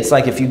 to me, it's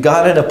like if you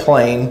got in a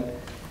plane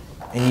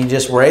and you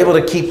just were able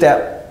to keep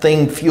that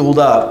thing fueled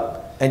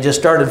up and just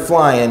started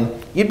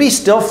flying, you'd be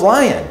still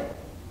flying.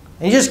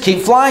 And you just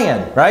keep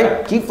flying,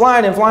 right? Keep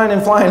flying and flying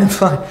and flying and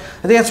flying. I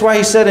think that's why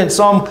he said in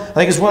Psalm, I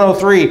think it's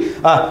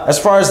 103, as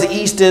far as the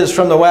east is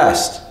from the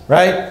west,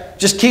 right?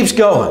 Just keeps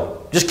going.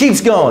 Just keeps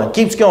going.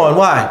 Keeps going.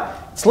 Why?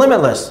 It's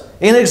limitless,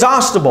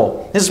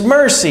 inexhaustible. His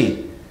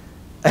mercy.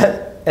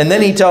 And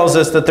then he tells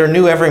us that they're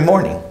new every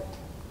morning.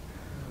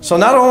 So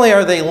not only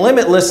are they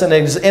limitless and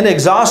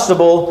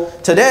inexhaustible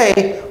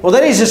today, well,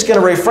 then he's just going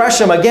to refresh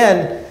them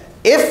again.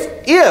 If,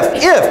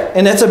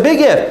 and it's a big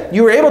if,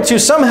 you were able to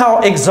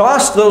somehow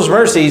exhaust those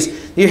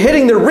mercies, you're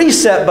hitting the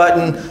reset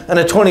button in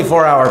a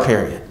 24-hour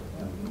period.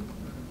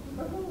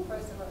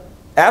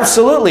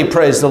 Absolutely,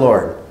 praise the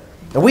Lord.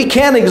 And we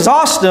can't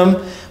exhaust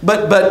them,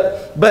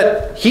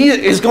 but He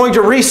is going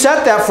to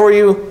reset that for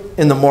you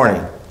in the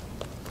morning.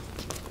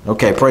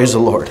 Okay, praise the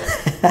Lord.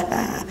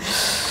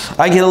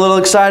 I get a little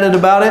excited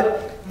about it.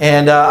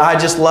 And I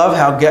just love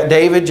how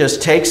David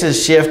just takes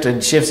his shift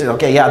and shifts it.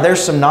 Okay, yeah, there's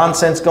some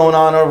nonsense going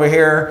on over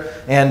here.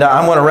 And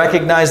I want to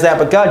recognize that.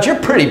 But God, you're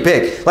pretty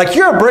big. Like,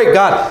 you're a great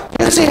God.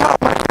 You see how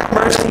much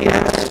mercy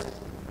is?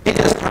 He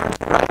just turns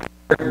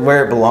right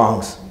where it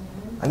belongs.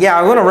 Yeah,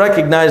 I want to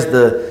recognize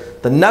the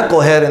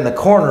knucklehead in the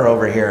corner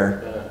over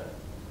here.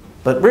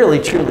 But really,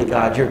 truly,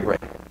 God, you're great.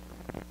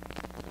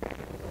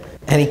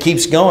 And he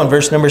keeps going.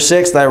 Verse number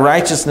 6, thy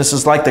righteousness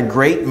is like the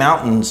great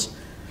mountains.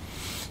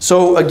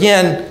 So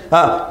again,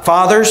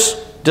 fathers,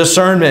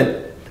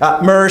 discernment,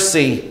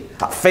 mercy,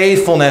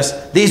 faithfulness.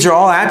 These are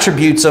all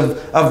attributes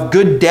of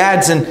good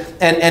dads. And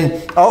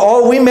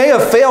we may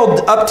have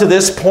failed up to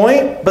this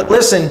point, but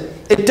listen,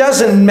 it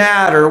doesn't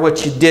matter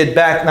what you did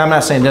back. And I'm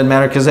not saying it doesn't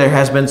matter because there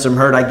has been some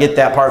hurt. I get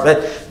that part.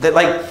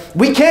 But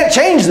we can't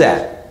change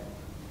that.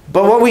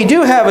 But what we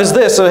do have is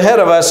this ahead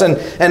of us.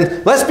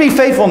 And let's be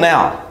faithful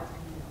now.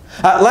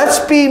 Let's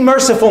be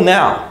merciful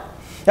now.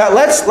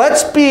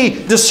 Let's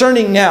be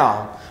discerning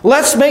now.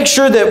 Let's make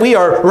sure that we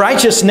are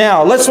righteous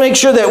now. Let's make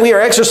sure that we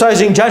are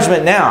exercising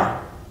judgment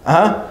now.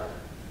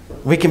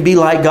 We can be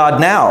like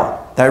God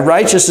now. Thy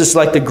righteousness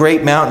like the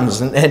great mountains.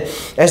 And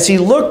as he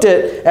looked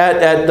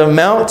at the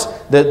mount,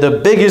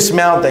 the biggest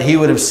mount that he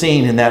would have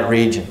seen in that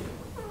region.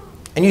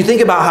 And you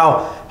think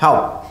about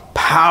how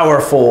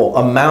powerful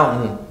a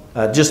mountain,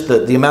 just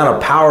the amount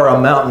of power a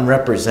mountain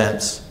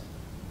represents.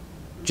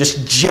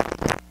 Just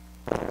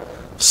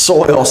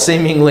soil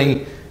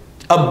seemingly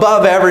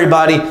above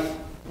everybody.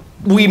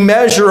 We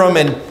measure them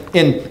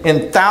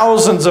in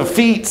thousands of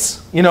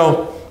feet. You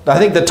know, I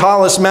think the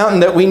tallest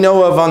mountain that we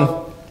know of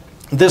on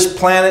this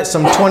planet,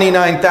 some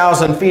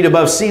 29,000 feet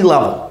above sea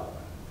level.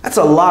 That's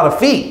a lot of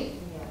feet.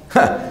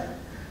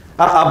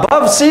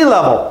 Above sea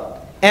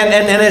level.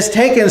 And it's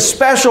taken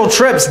special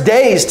trips,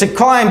 days, to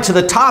climb to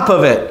the top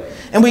of it.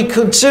 And we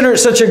consider it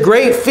such a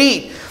great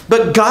feat.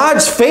 But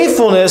God's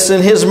faithfulness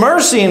and His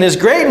mercy and His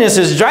greatness,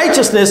 His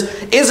righteousness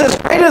is as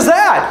great as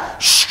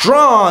that.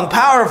 Strong,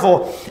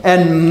 powerful,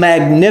 and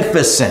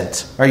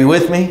magnificent. Are you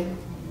with me?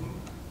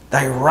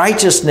 Thy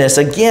righteousness,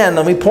 again,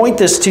 let me point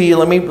this to you.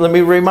 Let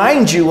me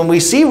remind you, when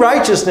we see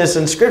righteousness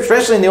in Scripture,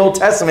 especially in the Old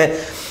Testament,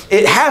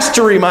 it has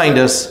to remind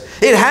us.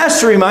 It has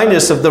to remind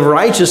us of the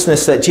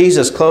righteousness that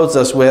Jesus clothes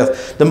us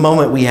with the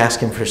moment we ask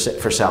Him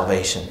for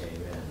salvation.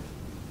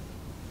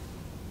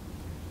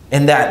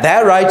 And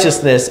that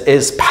righteousness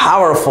is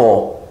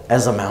powerful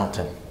as a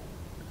mountain.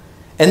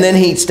 And then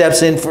he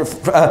steps in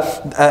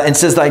and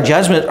says, thy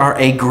judgments are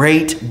a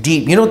great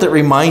deep. You know what that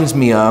reminds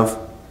me of?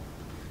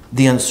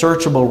 The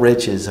unsearchable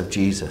riches of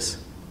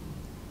Jesus.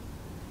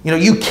 You know,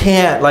 you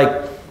can't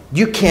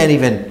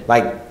even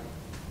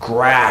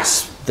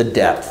grasp the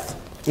depth.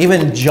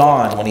 Even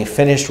John, when he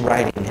finished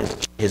writing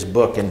his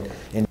book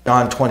in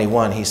John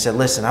 21, he said,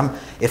 listen,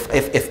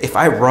 if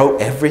I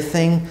wrote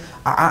everything,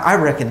 I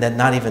reckon that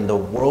not even the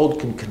world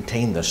can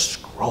contain the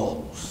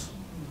scrolls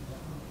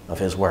of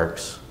his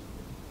works.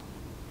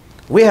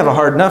 We have a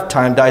hard enough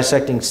time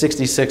dissecting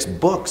 66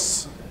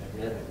 books.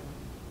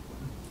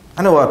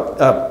 I know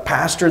a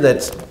pastor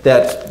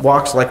that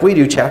walks like we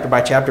do, chapter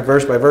by chapter,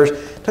 verse by verse.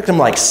 It took him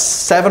like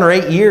 7 or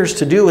 8 years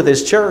to do with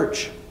his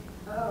church.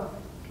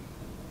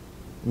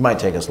 It might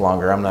take us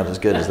longer. I'm not as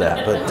good as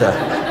that.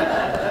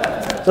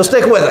 But so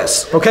stick with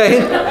us,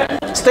 okay?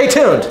 Stay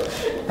tuned.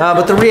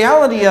 But the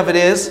reality of it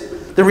is,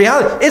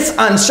 it's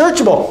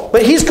unsearchable.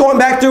 But he's going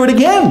back through it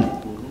again.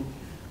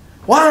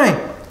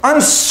 Why?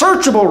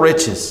 Unsearchable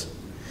riches.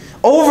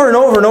 Over and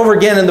over and over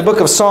again in the book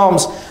of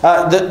Psalms,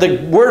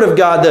 the Word of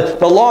God,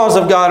 the laws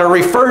of God are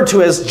referred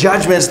to as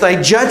judgments.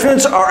 Thy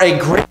judgments are a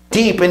great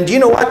deep. And do you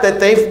know what? That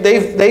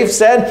they've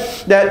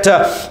said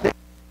that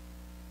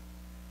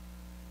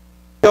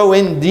go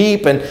in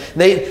deep, and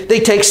they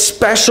take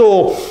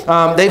special,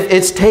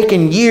 it's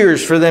taken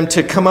years for them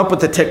to come up with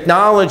the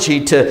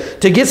technology to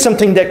get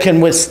something that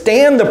can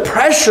withstand the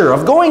pressure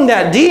of going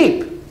that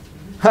deep.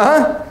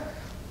 Huh?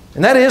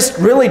 And that is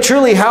really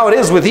truly how it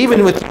is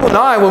even with you and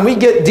I. When we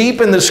get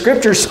deep in the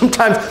Scriptures,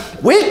 sometimes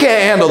we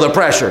can't handle the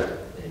pressure.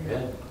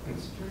 Amen.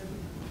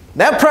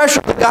 That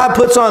pressure that God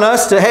puts on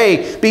us to,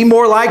 hey, be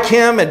more like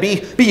Him and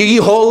be ye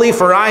holy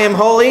for I am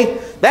holy,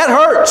 that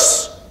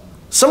hurts.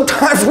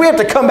 Sometimes we have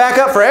to come back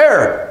up for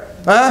air.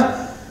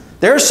 Huh?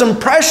 There's some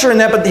pressure in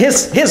that, but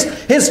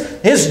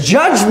his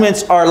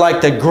judgments are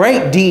like the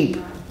great deep.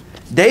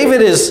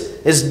 David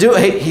is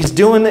doing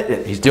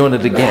it. He's doing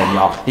it again,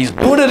 y'all. He's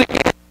doing it again.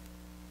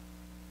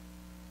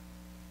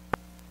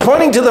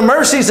 Pointing to the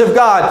mercies of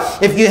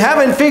God. If you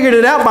haven't figured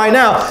it out by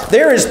now,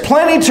 there is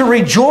plenty to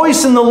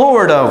rejoice in the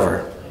Lord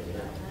over.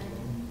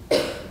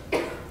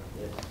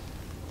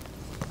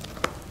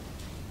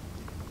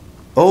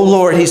 O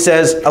Lord, he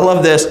says, I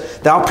love this,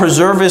 thou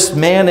preservest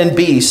man and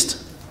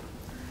beast.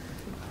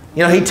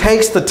 You know, he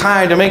takes the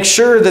time to make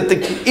sure that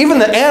even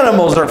the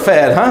animals are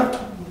fed,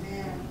 huh?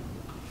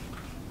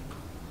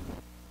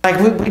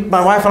 Like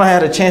my wife and I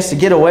had a chance to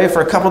get away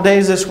for a couple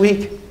days this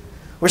week.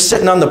 We're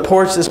sitting on the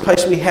porch, this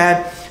place we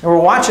had, and we're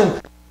watching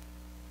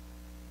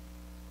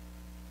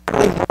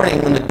early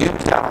morning when the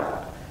dew's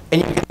out.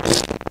 And you can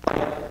just see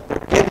like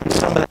they're getting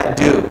some of that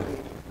dew.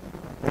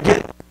 They're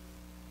getting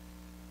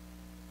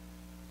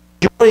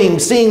enjoying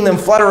seeing them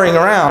fluttering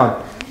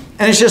around.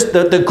 And it's just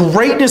the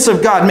greatness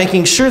of God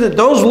making sure that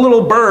those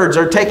little birds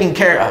are taken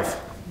care of.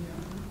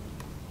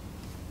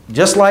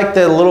 Just like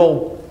the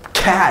little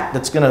cat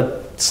that's going to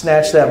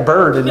snatch that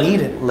bird and eat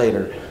it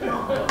later.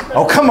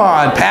 Oh, come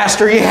on,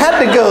 Pastor. You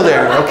had to go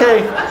there,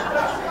 okay?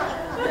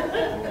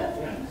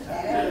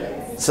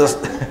 So,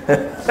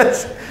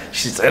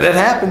 she said it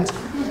happens.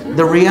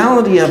 The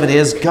reality of it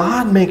is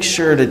God makes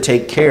sure to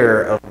take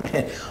care of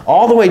it,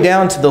 all the way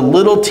down to the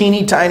little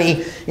teeny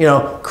tiny,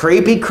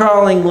 creepy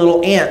crawling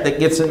little ant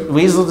that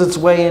weasels its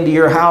way into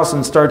your house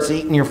and starts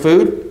eating your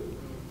food.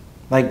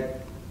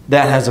 Like,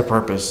 that has a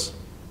purpose.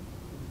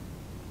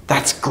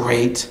 That's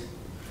great.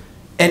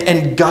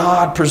 And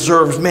God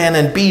preserves man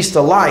and beast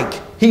alike.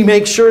 He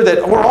makes sure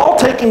that we're all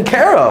taken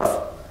care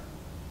of.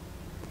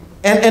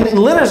 And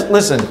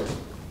listen,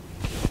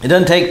 it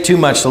doesn't take too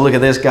much to look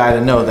at this guy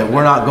to know that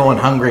we're not going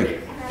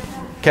hungry.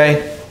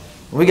 Okay?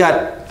 We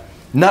got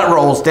nut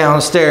rolls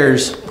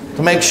downstairs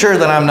to make sure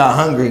that I'm not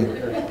hungry.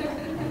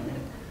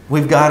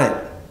 We've got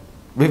it.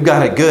 We've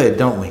got it good,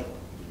 don't we?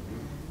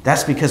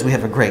 That's because we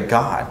have a great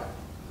God.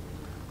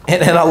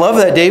 And I love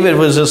that David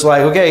was just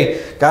like,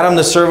 okay, God, I'm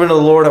the servant of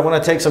the Lord. I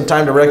want to take some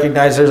time to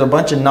recognize there's a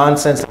bunch of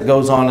nonsense that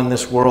goes on in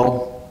this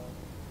world.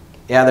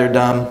 Yeah, they're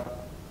dumb.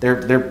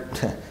 They're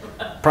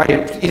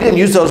probably, he didn't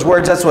use those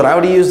words. That's what I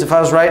would have used if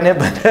I was writing it.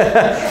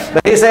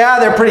 But they say,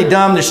 they're pretty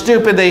dumb. They're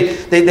stupid.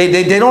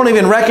 They don't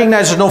even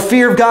recognize there's no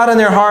fear of God in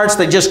their hearts.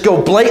 They just go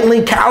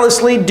blatantly,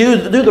 callously, do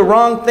the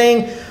wrong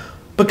thing.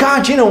 But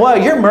God, you know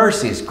what? Your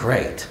mercy is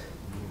great.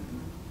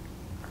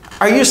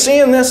 Are you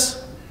seeing this?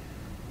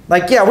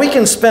 Like, yeah, we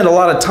can spend a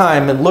lot of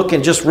time and look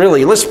and just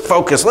really, let's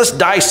focus, let's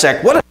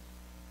dissect.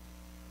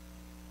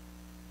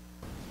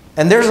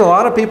 And there's a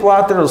lot of people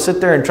out there who will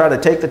sit there and try to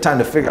take the time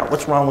to figure out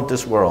what's wrong with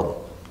this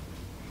world.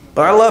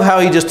 But I love how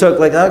he just took,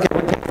 like, okay,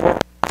 we take 4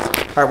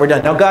 minutes. All right, we're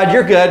done. Now, God,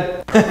 you're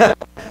good.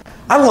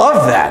 I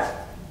love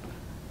that.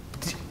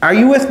 Are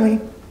you with me?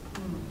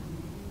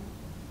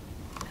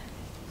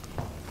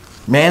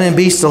 Man and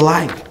beast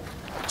alike.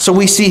 So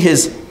we see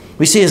his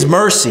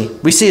mercy.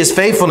 We see his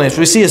faithfulness.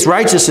 We see his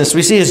righteousness.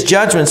 We see his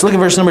judgments. Look at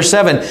verse number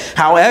 7.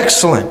 How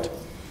excellent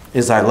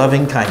is thy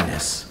loving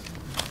kindness.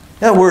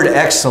 That word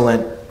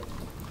excellent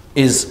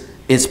is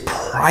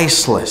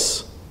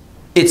priceless.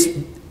 It's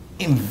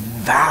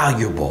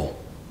invaluable.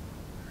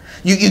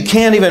 You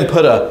can't even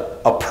put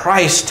a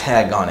price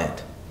tag on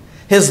it.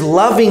 His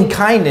loving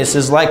kindness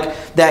is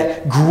like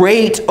that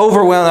great,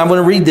 overwhelming. I'm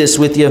going to read this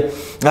with you.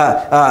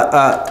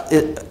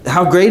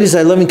 How great is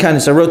thy loving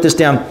kindness? I wrote this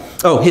down.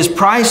 Oh, his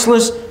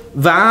priceless,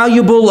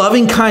 valuable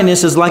loving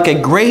kindness is like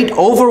a great,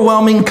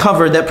 overwhelming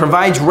cover that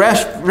provides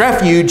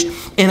refuge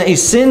in a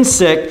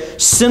sin-sick,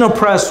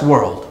 sin-oppressed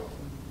world.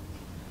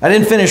 I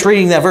didn't finish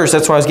reading that verse.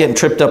 That's why I was getting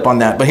tripped up on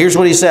that. But here's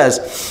what he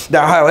says.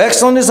 Now, how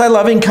excellent is thy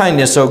loving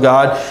kindness, O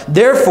God.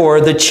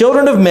 Therefore, the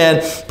children of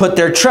men put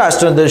their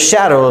trust under the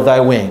shadow of thy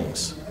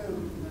wings.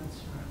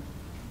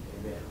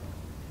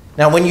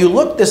 Now, when you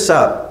look this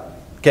up,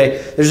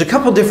 okay, there's a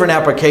couple different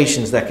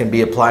applications that can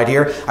be applied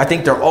here. I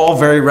think they're all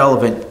very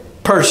relevant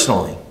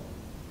personally.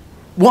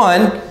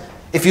 One,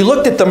 if you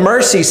looked at the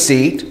mercy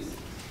seat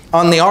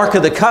on the Ark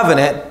of the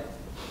Covenant,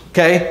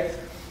 okay,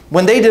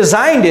 when they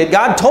designed it,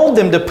 God told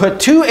them to put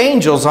 2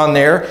 angels on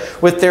there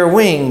with their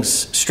wings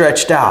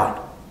stretched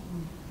out.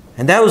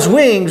 And those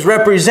wings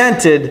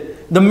represented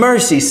the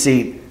mercy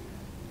seat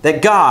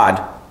that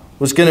God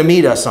was going to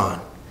meet us on.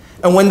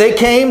 And when they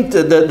came,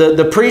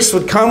 the priests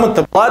would come with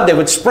the blood. They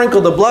would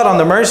sprinkle the blood on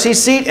the mercy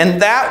seat.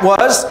 And that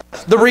was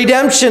the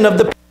redemption of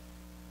the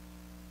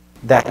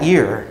that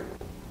year.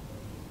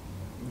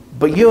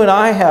 But you and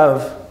I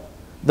have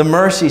the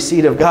mercy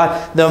seat of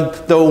God,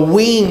 the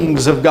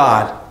wings of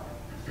God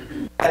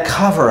that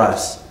cover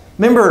us.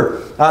 Remember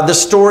the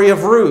story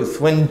of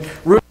Ruth, when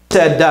Ruth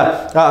said,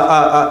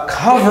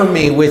 cover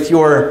me with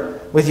your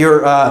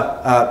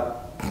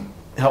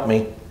help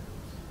me.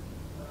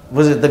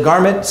 Was it the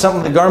garment?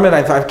 Something, the garment?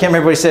 I can't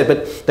remember what he said,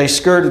 but they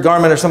skirted the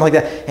garment or something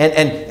like that.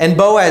 And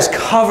Boaz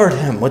covered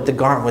him with the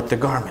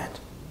garment.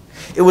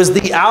 It was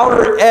the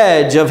outer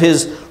edge of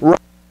his robe,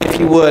 if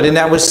you would, and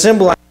that was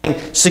symbolizing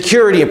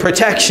security and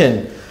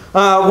protection.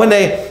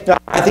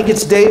 I think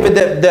it's David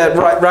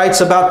that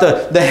writes about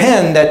the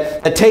hen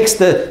that takes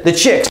the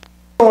chicks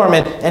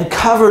and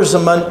covers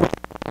them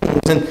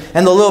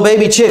and the little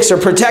baby chicks are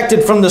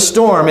protected from the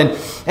storm.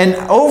 And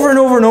over and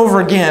over and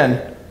over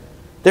again,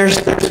 there's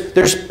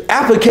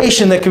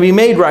application that can be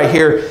made right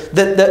here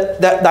that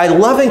thy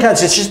loving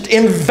kindness, it's just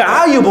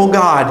invaluable,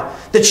 God,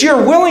 that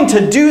you're willing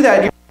to do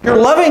that. Your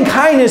loving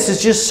kindness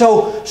is just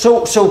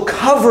so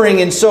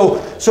covering and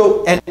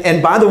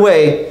and by the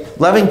way,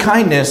 loving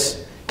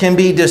kindness can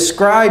be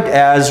described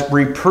as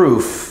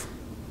reproof.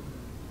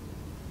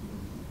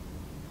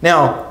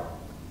 Now,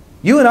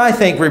 you and I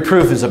think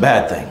reproof is a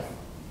bad thing.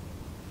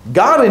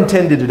 God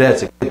intended it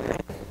as a good thing.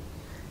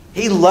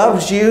 He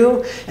loves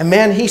you, and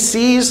man, he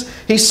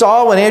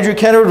saw when Andrew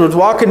Kennard was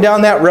walking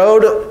down that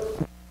road,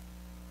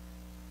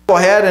 go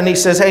ahead, and he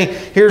says, hey,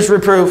 here's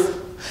reproof.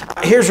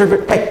 Here's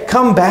reproof. Hey,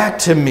 come back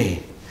to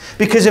me.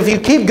 Because if you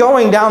keep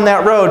going down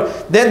that road,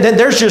 then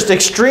there's just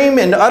extreme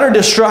and utter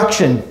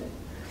destruction.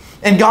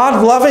 And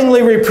God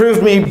lovingly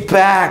reproved me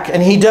back,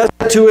 and He does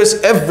it to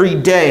us every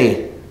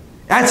day.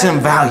 That's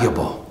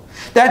invaluable.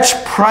 That's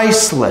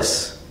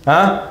priceless.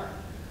 Huh?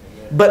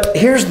 But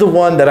here's the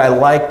one that I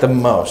like the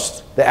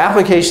most. The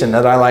application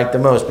that I like the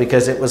most,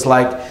 because it was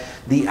like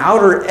the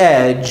outer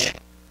edge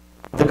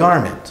of the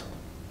garment.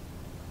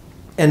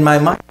 And my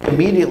mind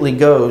immediately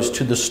goes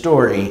to the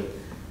story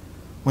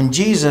when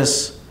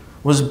Jesus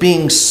was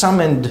being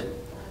summoned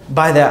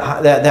by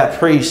that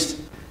priest,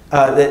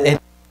 and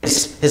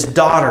his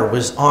daughter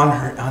was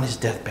on his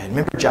deathbed.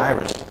 Remember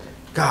Jairus?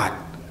 God,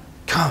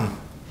 come.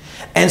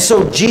 And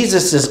so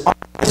Jesus is on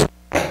his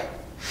way.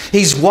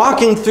 He's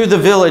walking through the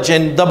village,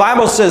 and the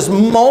Bible says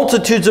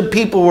multitudes of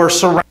people were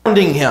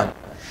surrounding him.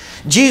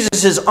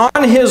 Jesus is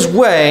on his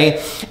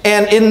way,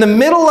 and in the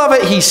middle of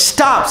it, he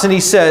stops and he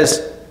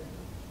says,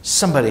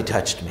 somebody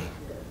touched me.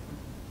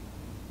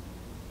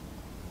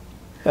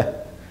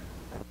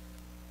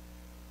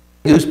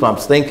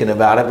 Goosebumps thinking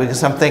about it,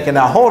 because I'm thinking,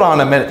 now hold on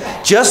a minute.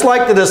 Just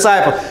like the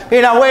disciple.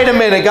 Now wait a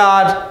minute,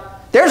 God.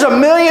 There's 1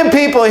 million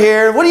people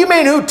here. What do you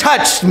mean, who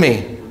touched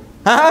me?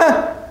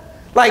 Huh?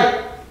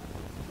 Like,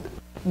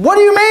 what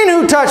do you mean,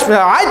 who touched me?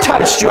 Now, I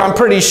touched you, I'm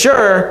pretty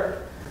sure.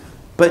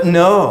 But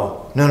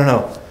no.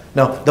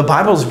 The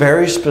Bible's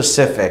very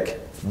specific.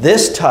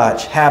 This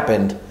touch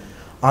happened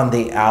on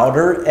the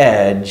outer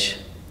edge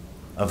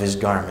of his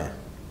garment.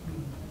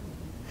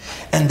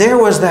 And there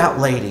was that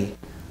lady.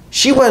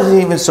 She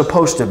wasn't even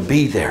supposed to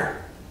be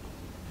there.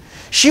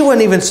 She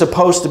wasn't even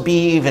supposed to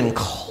be even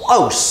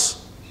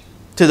close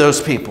to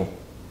those people.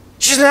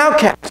 She's an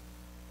outcast.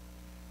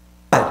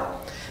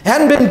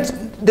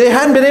 They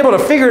hadn't been able to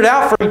figure it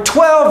out for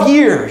 12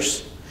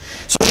 years.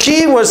 So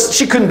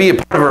she couldn't be a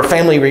part of her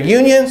family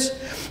reunions.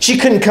 She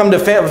couldn't come to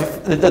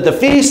the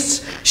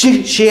feasts.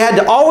 She had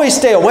to always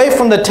stay away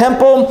from the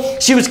temple.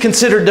 She was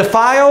considered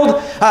defiled,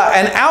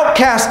 an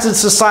outcast in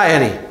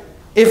society.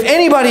 If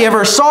anybody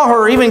ever saw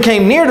her or even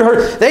came near to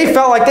her, they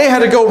felt like they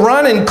had to go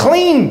run and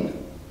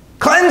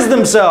cleanse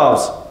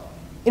themselves.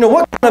 You know,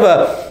 what kind of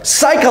a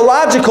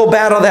psychological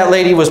battle that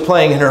lady was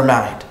playing in her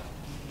mind.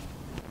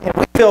 And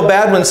we feel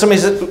bad when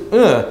somebody says,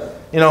 ugh.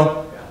 You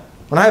know,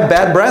 when I have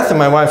bad breath and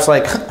my wife's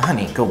like,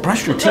 honey, go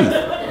brush your teeth.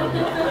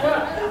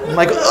 I'm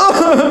like,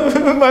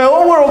 ugh, my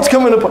whole world's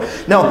coming apart.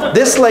 No,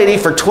 this lady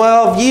for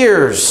 12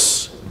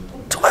 years,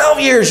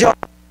 y'all.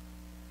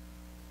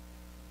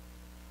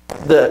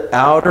 The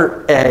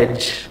outer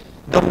edge,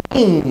 the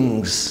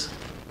wings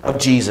of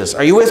Jesus.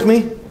 Are you with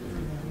me?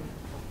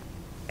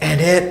 And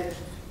it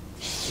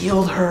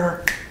healed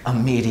her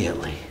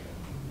immediately.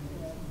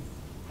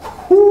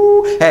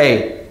 Woo.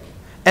 Hey,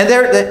 and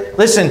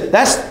listen,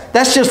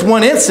 that's just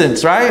one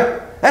instance, right?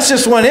 That's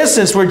just one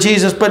instance where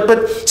Jesus,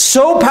 but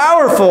so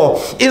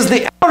powerful is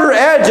the outer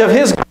edge of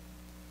his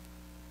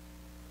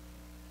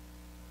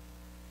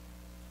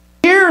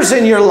years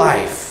in your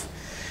life.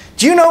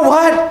 Do you know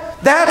what?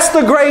 That's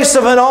the grace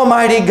of an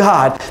almighty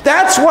God.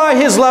 That's why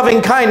his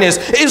loving kindness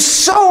is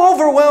so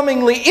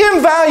overwhelmingly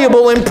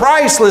invaluable and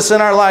priceless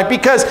in our life.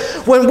 Because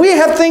when we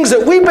have things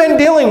that we've been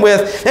dealing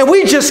with and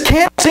we just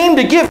can't seem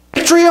to give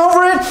victory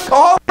over it,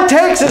 all it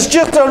takes is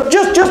just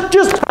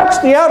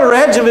touch the outer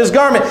edge of his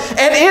garment,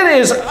 and it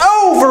is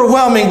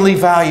overwhelmingly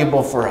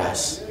valuable for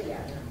us.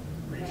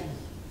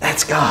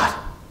 That's God.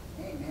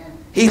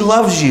 He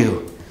loves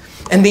you.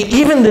 And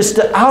even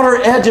the outer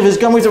edge of his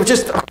garment,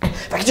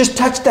 if I could just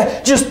touch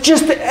that, just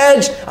the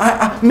edge,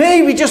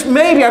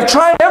 maybe, I've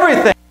tried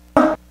everything.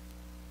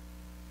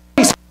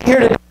 He's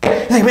here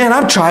today, like, man,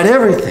 I've tried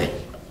everything.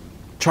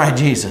 Try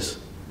Jesus.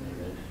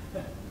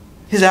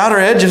 His outer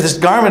edge of this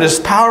garment is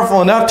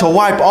powerful enough to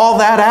wipe all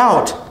that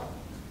out.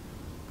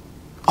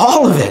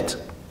 All of it.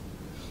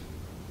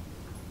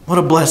 What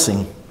a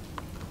blessing.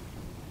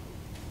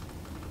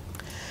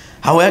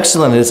 How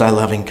excellent is thy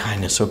loving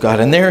kindness, O God.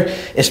 And there,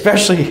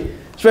 especially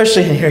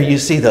in here, you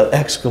see the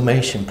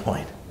exclamation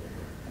point.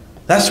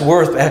 That's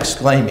worth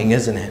exclaiming,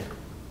 isn't it?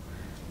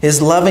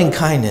 His loving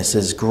kindness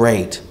is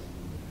great.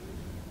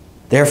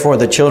 Therefore,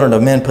 the children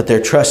of men put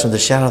their trust in the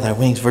shadow of thy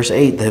wings. Verse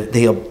 8,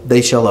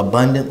 they shall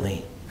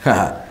abundantly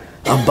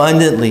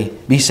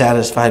be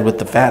satisfied with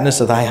the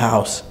fatness of thy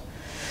house.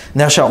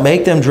 And thou shalt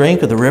make them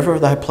drink of the river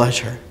of thy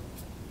pleasure.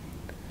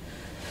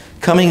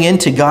 Coming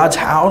into God's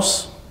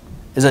house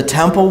is a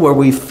temple where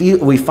we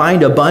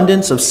find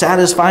abundance of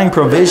satisfying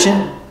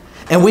provision.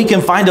 And we can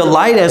find a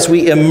light as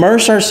we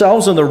immerse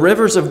ourselves in the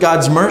rivers of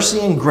God's mercy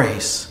and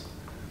grace.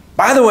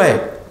 By the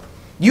way,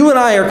 you and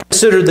I are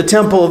considered the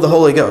temple of the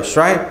Holy Ghost,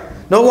 right?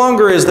 No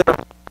longer is there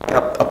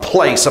a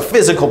place, a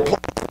physical place.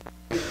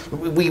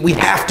 We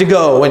have to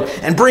go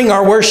and bring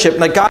our worship.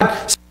 Like God,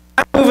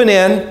 I'm moving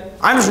in.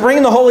 I'm just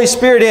bringing the Holy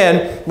Spirit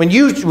in. When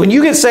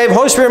you get saved,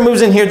 Holy Spirit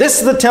moves in here. This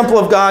is the temple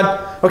of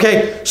God.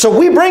 Okay, so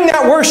we bring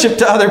that worship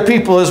to other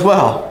people as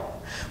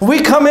well. When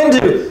we come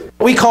into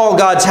what we call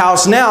God's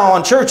house now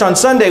on church on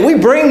Sunday, we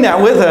bring that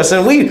with us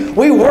and we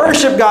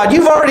worship God.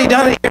 You've already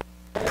done it here.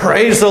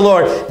 Praise the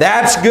Lord.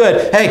 That's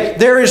good. Hey,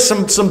 there is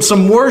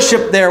some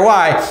worship there.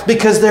 Why?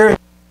 Because there is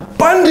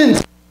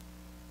abundance.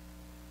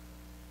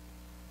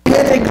 You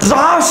get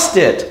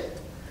exhausted.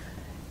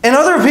 And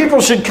other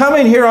people should come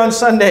in here on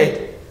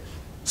Sunday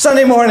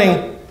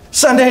morning,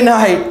 Sunday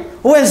night,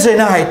 Wednesday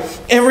night,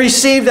 and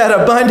receive that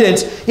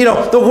abundance. You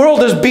know, the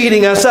world is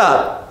beating us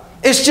up.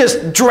 It's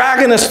just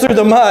dragging us through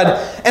the mud,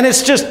 and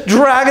it's just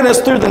dragging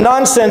us through the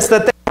nonsense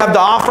that they have to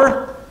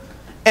offer.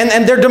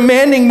 And they're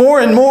demanding more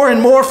and more and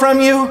more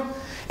from you.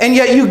 And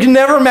yet you can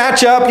never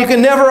match up. You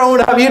can never own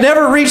up. You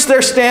never reach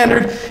their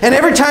standard. And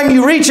every time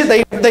you reach it,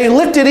 they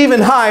lift it even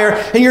higher.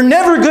 And you're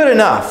never good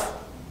enough.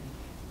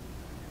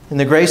 In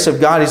the grace of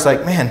God, He's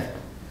like, man,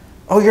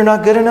 oh, you're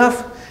not good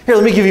enough? Here,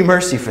 let me give you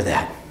mercy for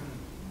that.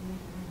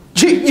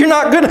 Gee, you're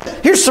not good.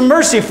 Here's some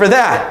mercy for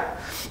that.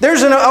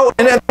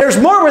 And there's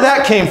more where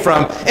that came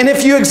from. And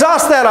if you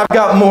exhaust that, I've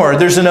got more.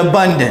 There's an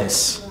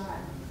abundance.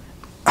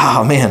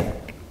 Oh, man.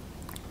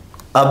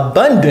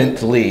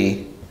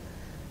 Abundantly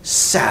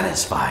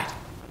satisfied.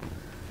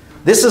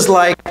 This is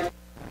like,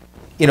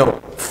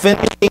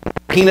 finishing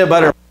peanut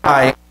butter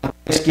pie on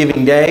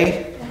Thanksgiving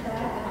Day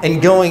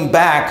and going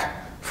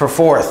back for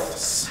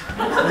fourths.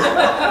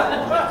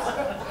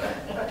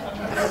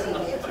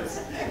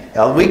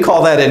 We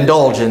call that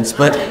indulgence,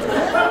 but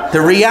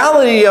the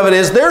reality of it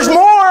is there's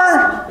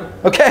more.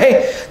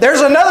 Okay?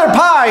 There's another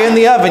pie in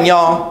the oven,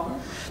 y'all.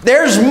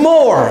 There's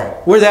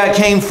more where that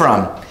came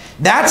from.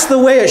 That's the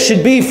way it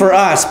should be for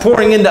us,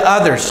 pouring into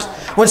others.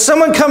 When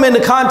someone come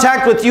into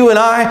contact with you and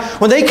I,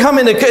 when they come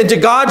into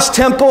God's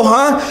temple,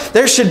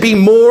 there should be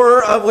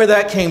more of where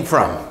that came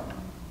from.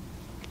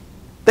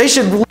 They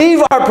should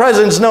leave our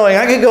presence knowing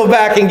I could go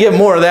back and get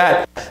more of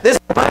that. This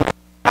is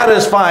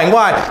satisfying.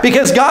 Why?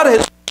 Because God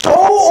has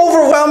so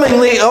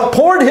overwhelmingly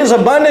poured His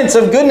abundance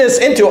of goodness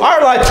into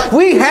our life.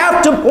 We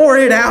have to pour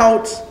it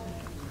out.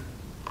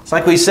 It's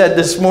like we said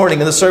this morning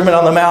in the Sermon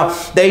on the Mount.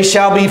 They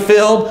shall be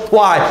filled.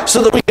 Why?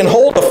 So that we can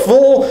hold a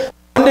full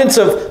abundance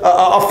of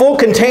a full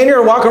container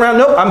and walk around.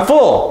 Nope, I'm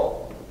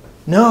full.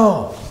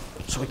 No.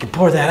 So we can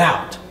pour that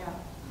out.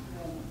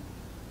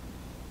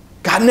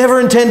 God never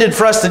intended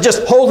for us to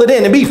just hold it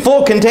in and be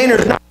full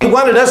containers. No, He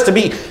wanted us to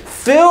be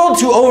filled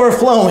to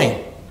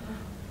overflowing.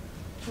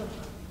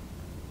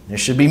 There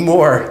should be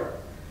more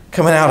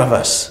coming out of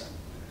us.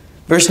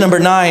 Verse number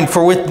 9,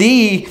 for with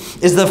thee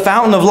is the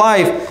fountain of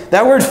life.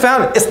 That word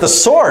fountain, it's the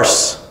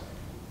source.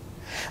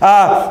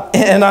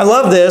 And I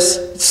love this.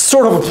 It's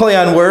sort of a play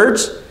on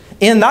words.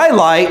 In thy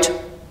light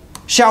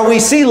shall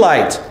we see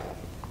light.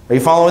 Are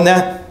you following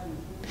that?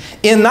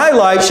 In thy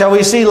light shall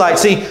we see light.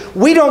 See,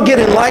 we don't get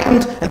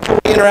enlightened until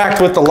we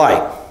interact with the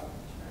light.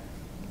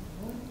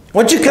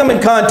 Once you come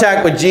in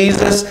contact with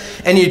Jesus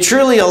and you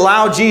truly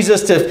allow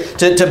Jesus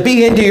to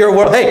be into your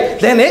world, hey,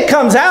 then it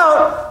comes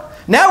out.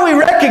 Now we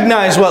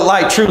recognize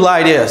what true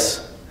light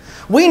is.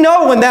 We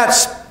know when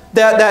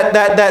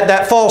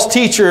that false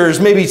teacher is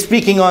maybe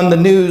speaking on the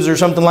news or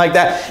something like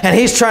that, and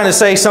he's trying to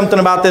say something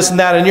about this and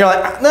that, and you're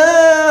like,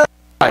 nah,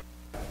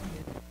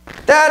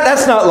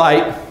 that's not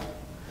light.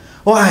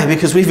 Why?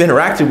 Because we've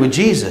interacted with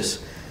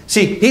Jesus.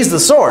 See, He's the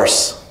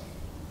source.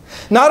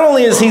 Not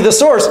only is He the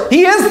source,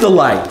 He is the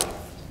light.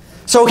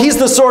 So He's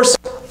the source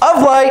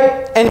of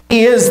light, and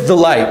He is the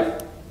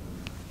light.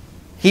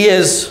 He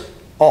is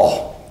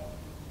all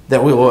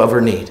that we will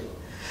ever need.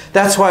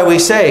 That's why we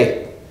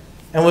say,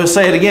 and we'll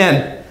say it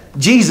again,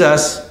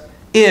 Jesus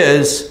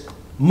is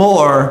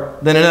more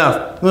than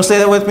enough. You want to say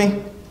that with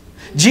me?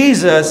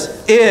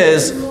 Jesus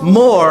is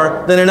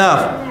more than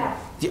enough.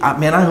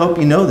 Man, I hope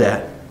you know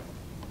that.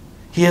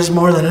 He is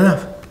more than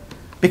enough.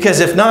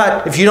 Because if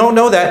not, if you don't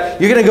know that,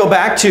 you're going to go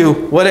back to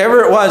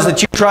whatever it was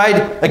that you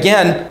tried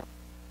again.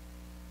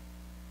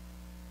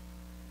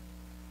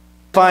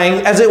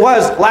 satisfying as it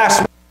was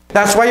last week.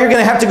 That's why you're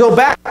going to have to go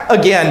back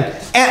again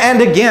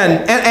and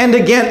again and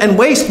again and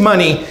waste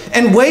money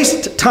and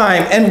waste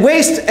time and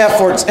waste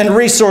efforts and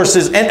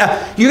resources. And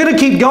you're going to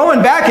keep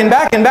going back and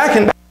back and back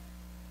and back.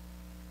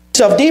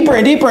 Yourself deeper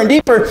and deeper and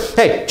deeper.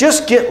 Hey,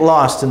 just get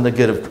lost in the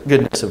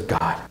goodness of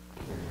God.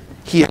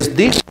 He is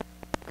the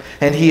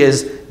and He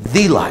is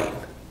the light.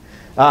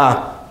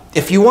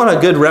 If you want a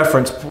good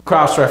reference,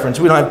 cross-reference,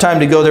 we don't have time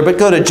to go there, but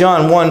go to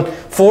John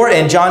 1:4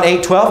 and John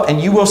 8:12,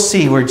 and you will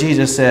see where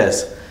Jesus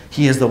says,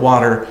 He is the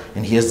water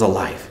and He is the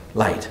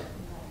light.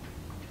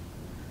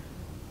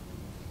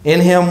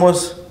 In Him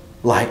was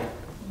light.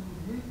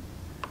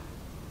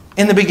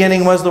 In the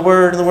beginning was the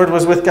Word, and the Word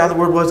was with God, the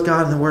Word was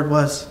God, and the Word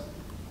was...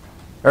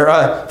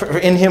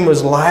 in Him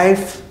was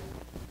life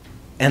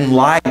and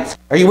light.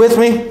 Are you with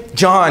me?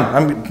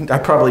 John. I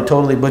probably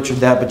totally butchered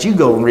that, but you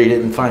go and read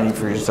it and find it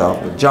for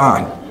yourself. But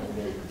John.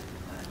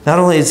 Not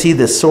only is He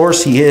the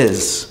source, He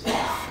is.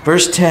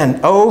 Verse 10,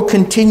 oh,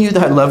 continue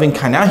thy loving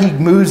kindness. Now He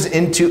moves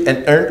into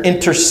an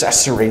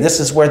intercessory. This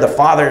is where the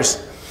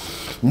fathers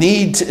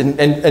need to,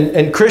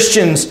 and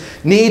Christians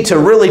need to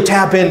really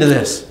tap into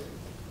this.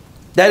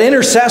 That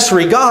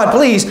intercessory, God,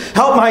 please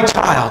help my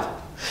child.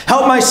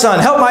 Help my son,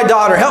 help my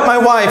daughter, help my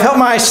wife, help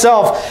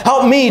myself,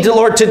 help me,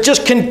 Lord, to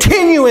just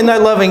continue in thy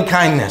loving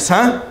kindness,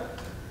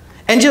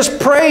 And just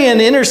pray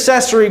an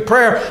intercessory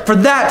prayer for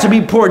that to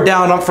be poured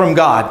down from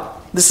God.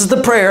 This is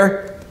the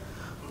prayer.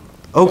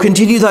 Oh,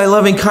 continue thy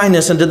loving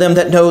kindness unto them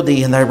that know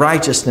thee, and thy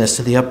righteousness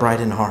to the upright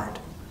in heart.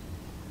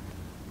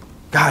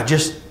 God,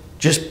 just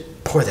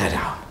pour that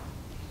out.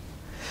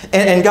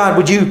 And God,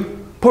 would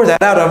you pour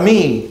that out of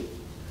me?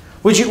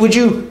 Would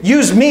you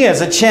use me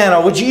as a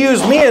channel? Would you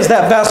use me as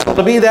that vessel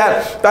to be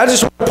that? I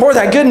just want to pour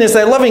that goodness,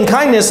 that loving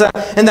kindness,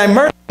 and thy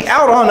mercy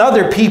out on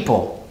other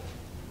people.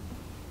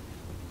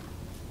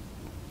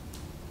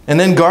 And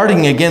then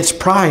guarding against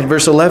pride.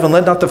 Verse 11,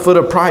 let not the foot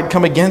of pride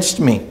come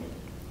against me.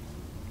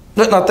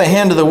 Let not the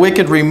hand of the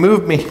wicked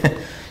remove me.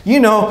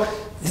 You know,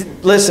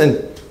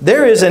 listen,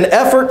 there is an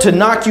effort to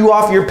knock you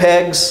off your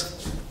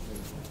pegs.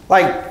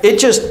 Like,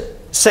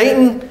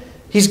 Satan...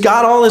 He's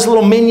got all his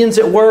little minions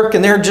at work,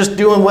 and they're just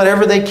doing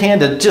whatever they can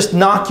to just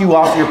knock you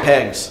off your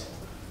pegs.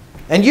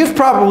 And you've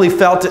probably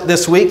felt it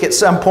this week at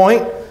some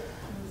point.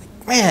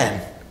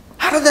 Man,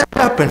 how did that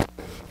happen?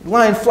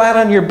 Lying flat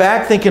on your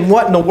back thinking,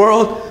 what in the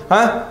world?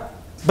 But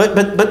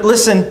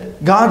listen,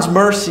 God's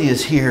mercy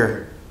is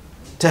here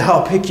to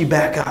help pick you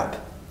back up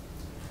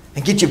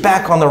and get you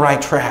back on the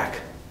right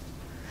track.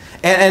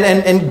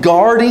 And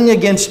guarding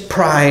against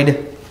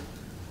pride,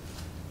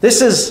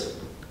 this is...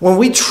 when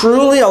we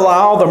truly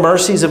allow the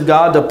mercies of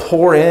God to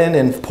pour in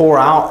and pour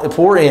out of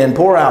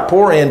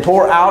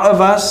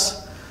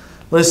us,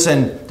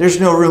 listen, there's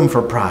no room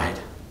for pride.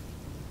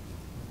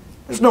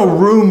 There's no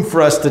room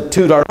for us to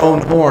toot our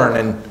own horn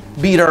and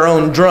beat our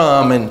own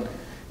drum and,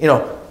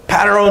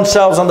 pat our own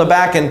selves on the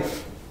back and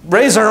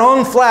raise our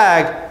own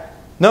flag.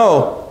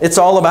 No, it's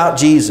all about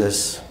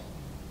Jesus.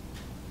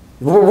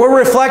 We're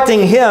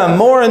reflecting Him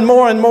more and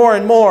more and more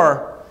and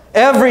more.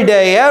 Every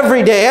day,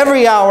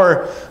 every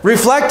hour,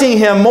 reflecting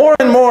Him more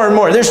and more and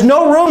more. There's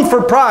no room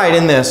for pride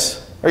in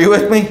this. Are you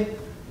with me? And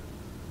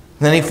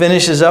then He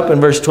finishes up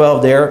in verse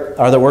 12, there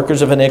are the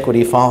workers of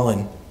iniquity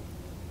fallen.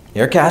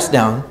 They're cast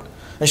down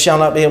and shall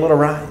not be able to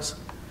rise.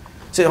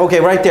 See, okay,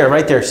 right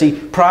there. See,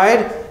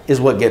 pride is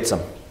what gets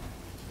them.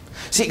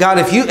 See, God,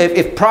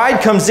 if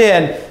pride comes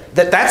in,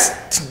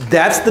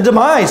 that's the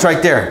demise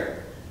right there.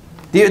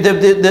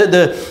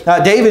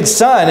 David's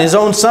son, his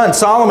own son,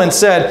 Solomon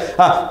said,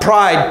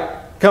 pride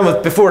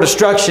cometh before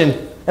destruction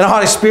and a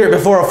haughty spirit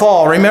before a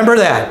fall. Remember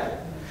that.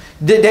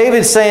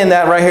 David's saying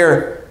that right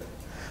here.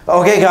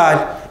 Okay,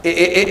 God,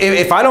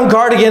 if I don't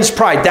guard against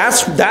pride,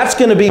 that's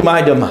going to be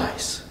my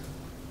demise.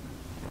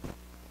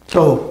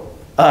 So,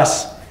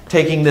 us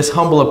taking this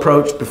humble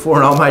approach before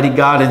an almighty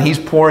God, and He's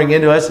pouring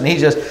into us, and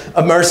He's just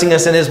immersing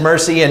us in His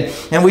mercy,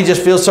 and we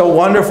just feel so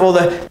wonderful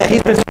that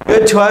He's been so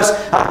good to us.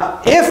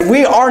 If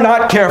we are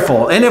not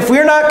careful, and if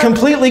we're not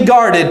completely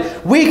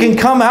guarded, we can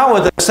come out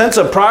with a sense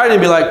of pride and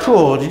be like,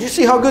 oh, did you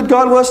see how good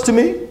God was to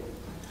me?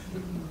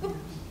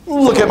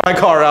 Look at my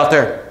car out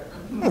there.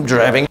 I'm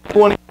driving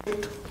 24.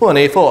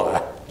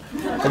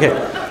 Okay.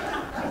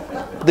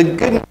 The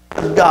goodness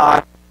of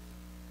God,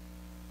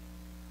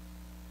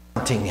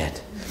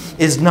 it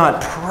is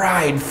not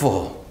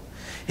prideful.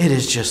 It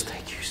is just,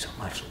 thank you so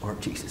much,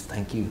 Lord Jesus,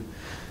 thank you.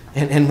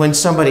 And when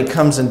somebody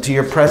comes into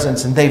your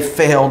presence and they've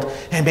failed,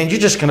 hey man, you're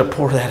just going to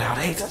pour that out.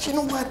 Hey, you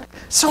know what?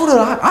 So did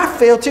I. I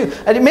failed too.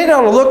 And it may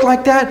not look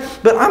like that,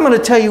 but I'm going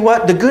to tell you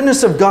what, the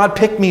goodness of God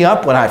picked me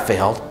up when I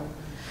failed.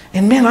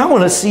 And man, I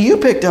want to see you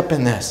picked up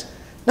in this.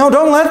 No,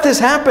 don't let this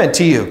happen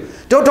to you.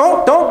 Don't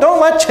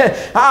let you,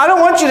 I don't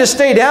want you to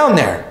stay down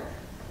there.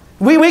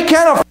 We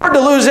can't afford to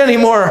lose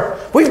anymore.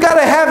 We've got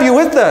to have you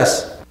with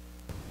us.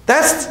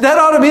 That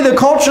ought to be the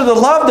culture, the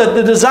love,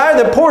 the desire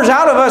that pours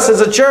out of us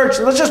as a church.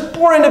 Let's just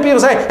pour into people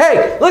and say,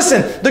 hey,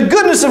 listen, the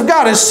goodness of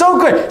God is so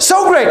good,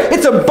 so great.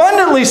 It's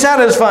abundantly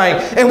satisfying.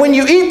 And when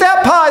you eat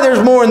that pie,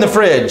 there's more in the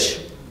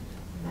fridge.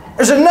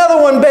 There's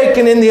another one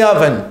baking in the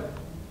oven.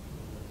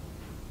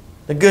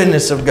 The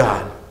goodness of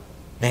God.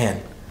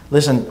 Man,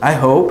 listen, I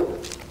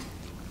hope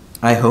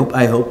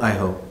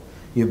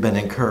you've been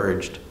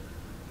encouraged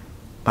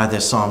by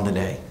this psalm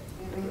today.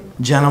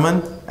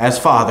 Gentlemen, as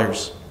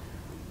fathers,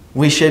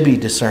 we should be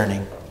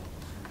discerning.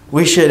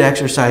 We should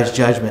exercise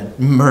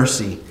judgment,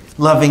 mercy,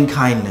 loving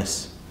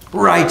kindness,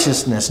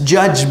 righteousness,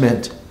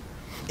 judgment,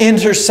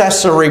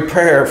 intercessory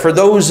prayer for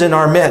those in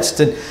our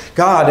midst. And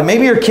God, and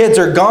maybe your kids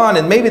are gone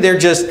and maybe they're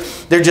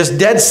just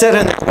dead set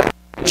in their way.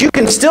 But you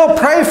can still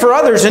pray for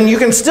others and you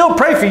can still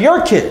pray for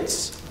your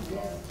kids.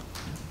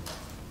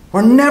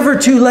 We're never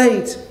too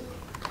late.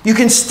 You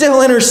can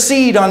still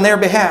intercede on their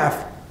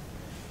behalf.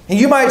 And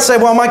you might say,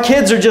 well, my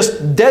kids are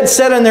just dead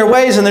set in their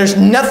ways and there's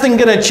nothing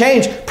going to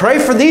change. Pray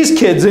for these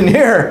kids in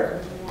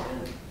here.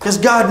 Because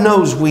God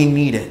knows we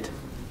need it.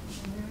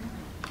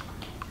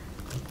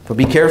 But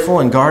be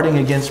careful in guarding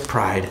against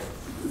pride.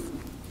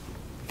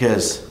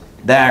 Because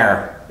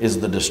there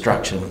is the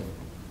destruction.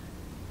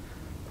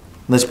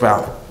 Let's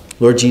bow.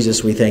 Lord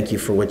Jesus, we thank you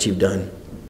for what you've done.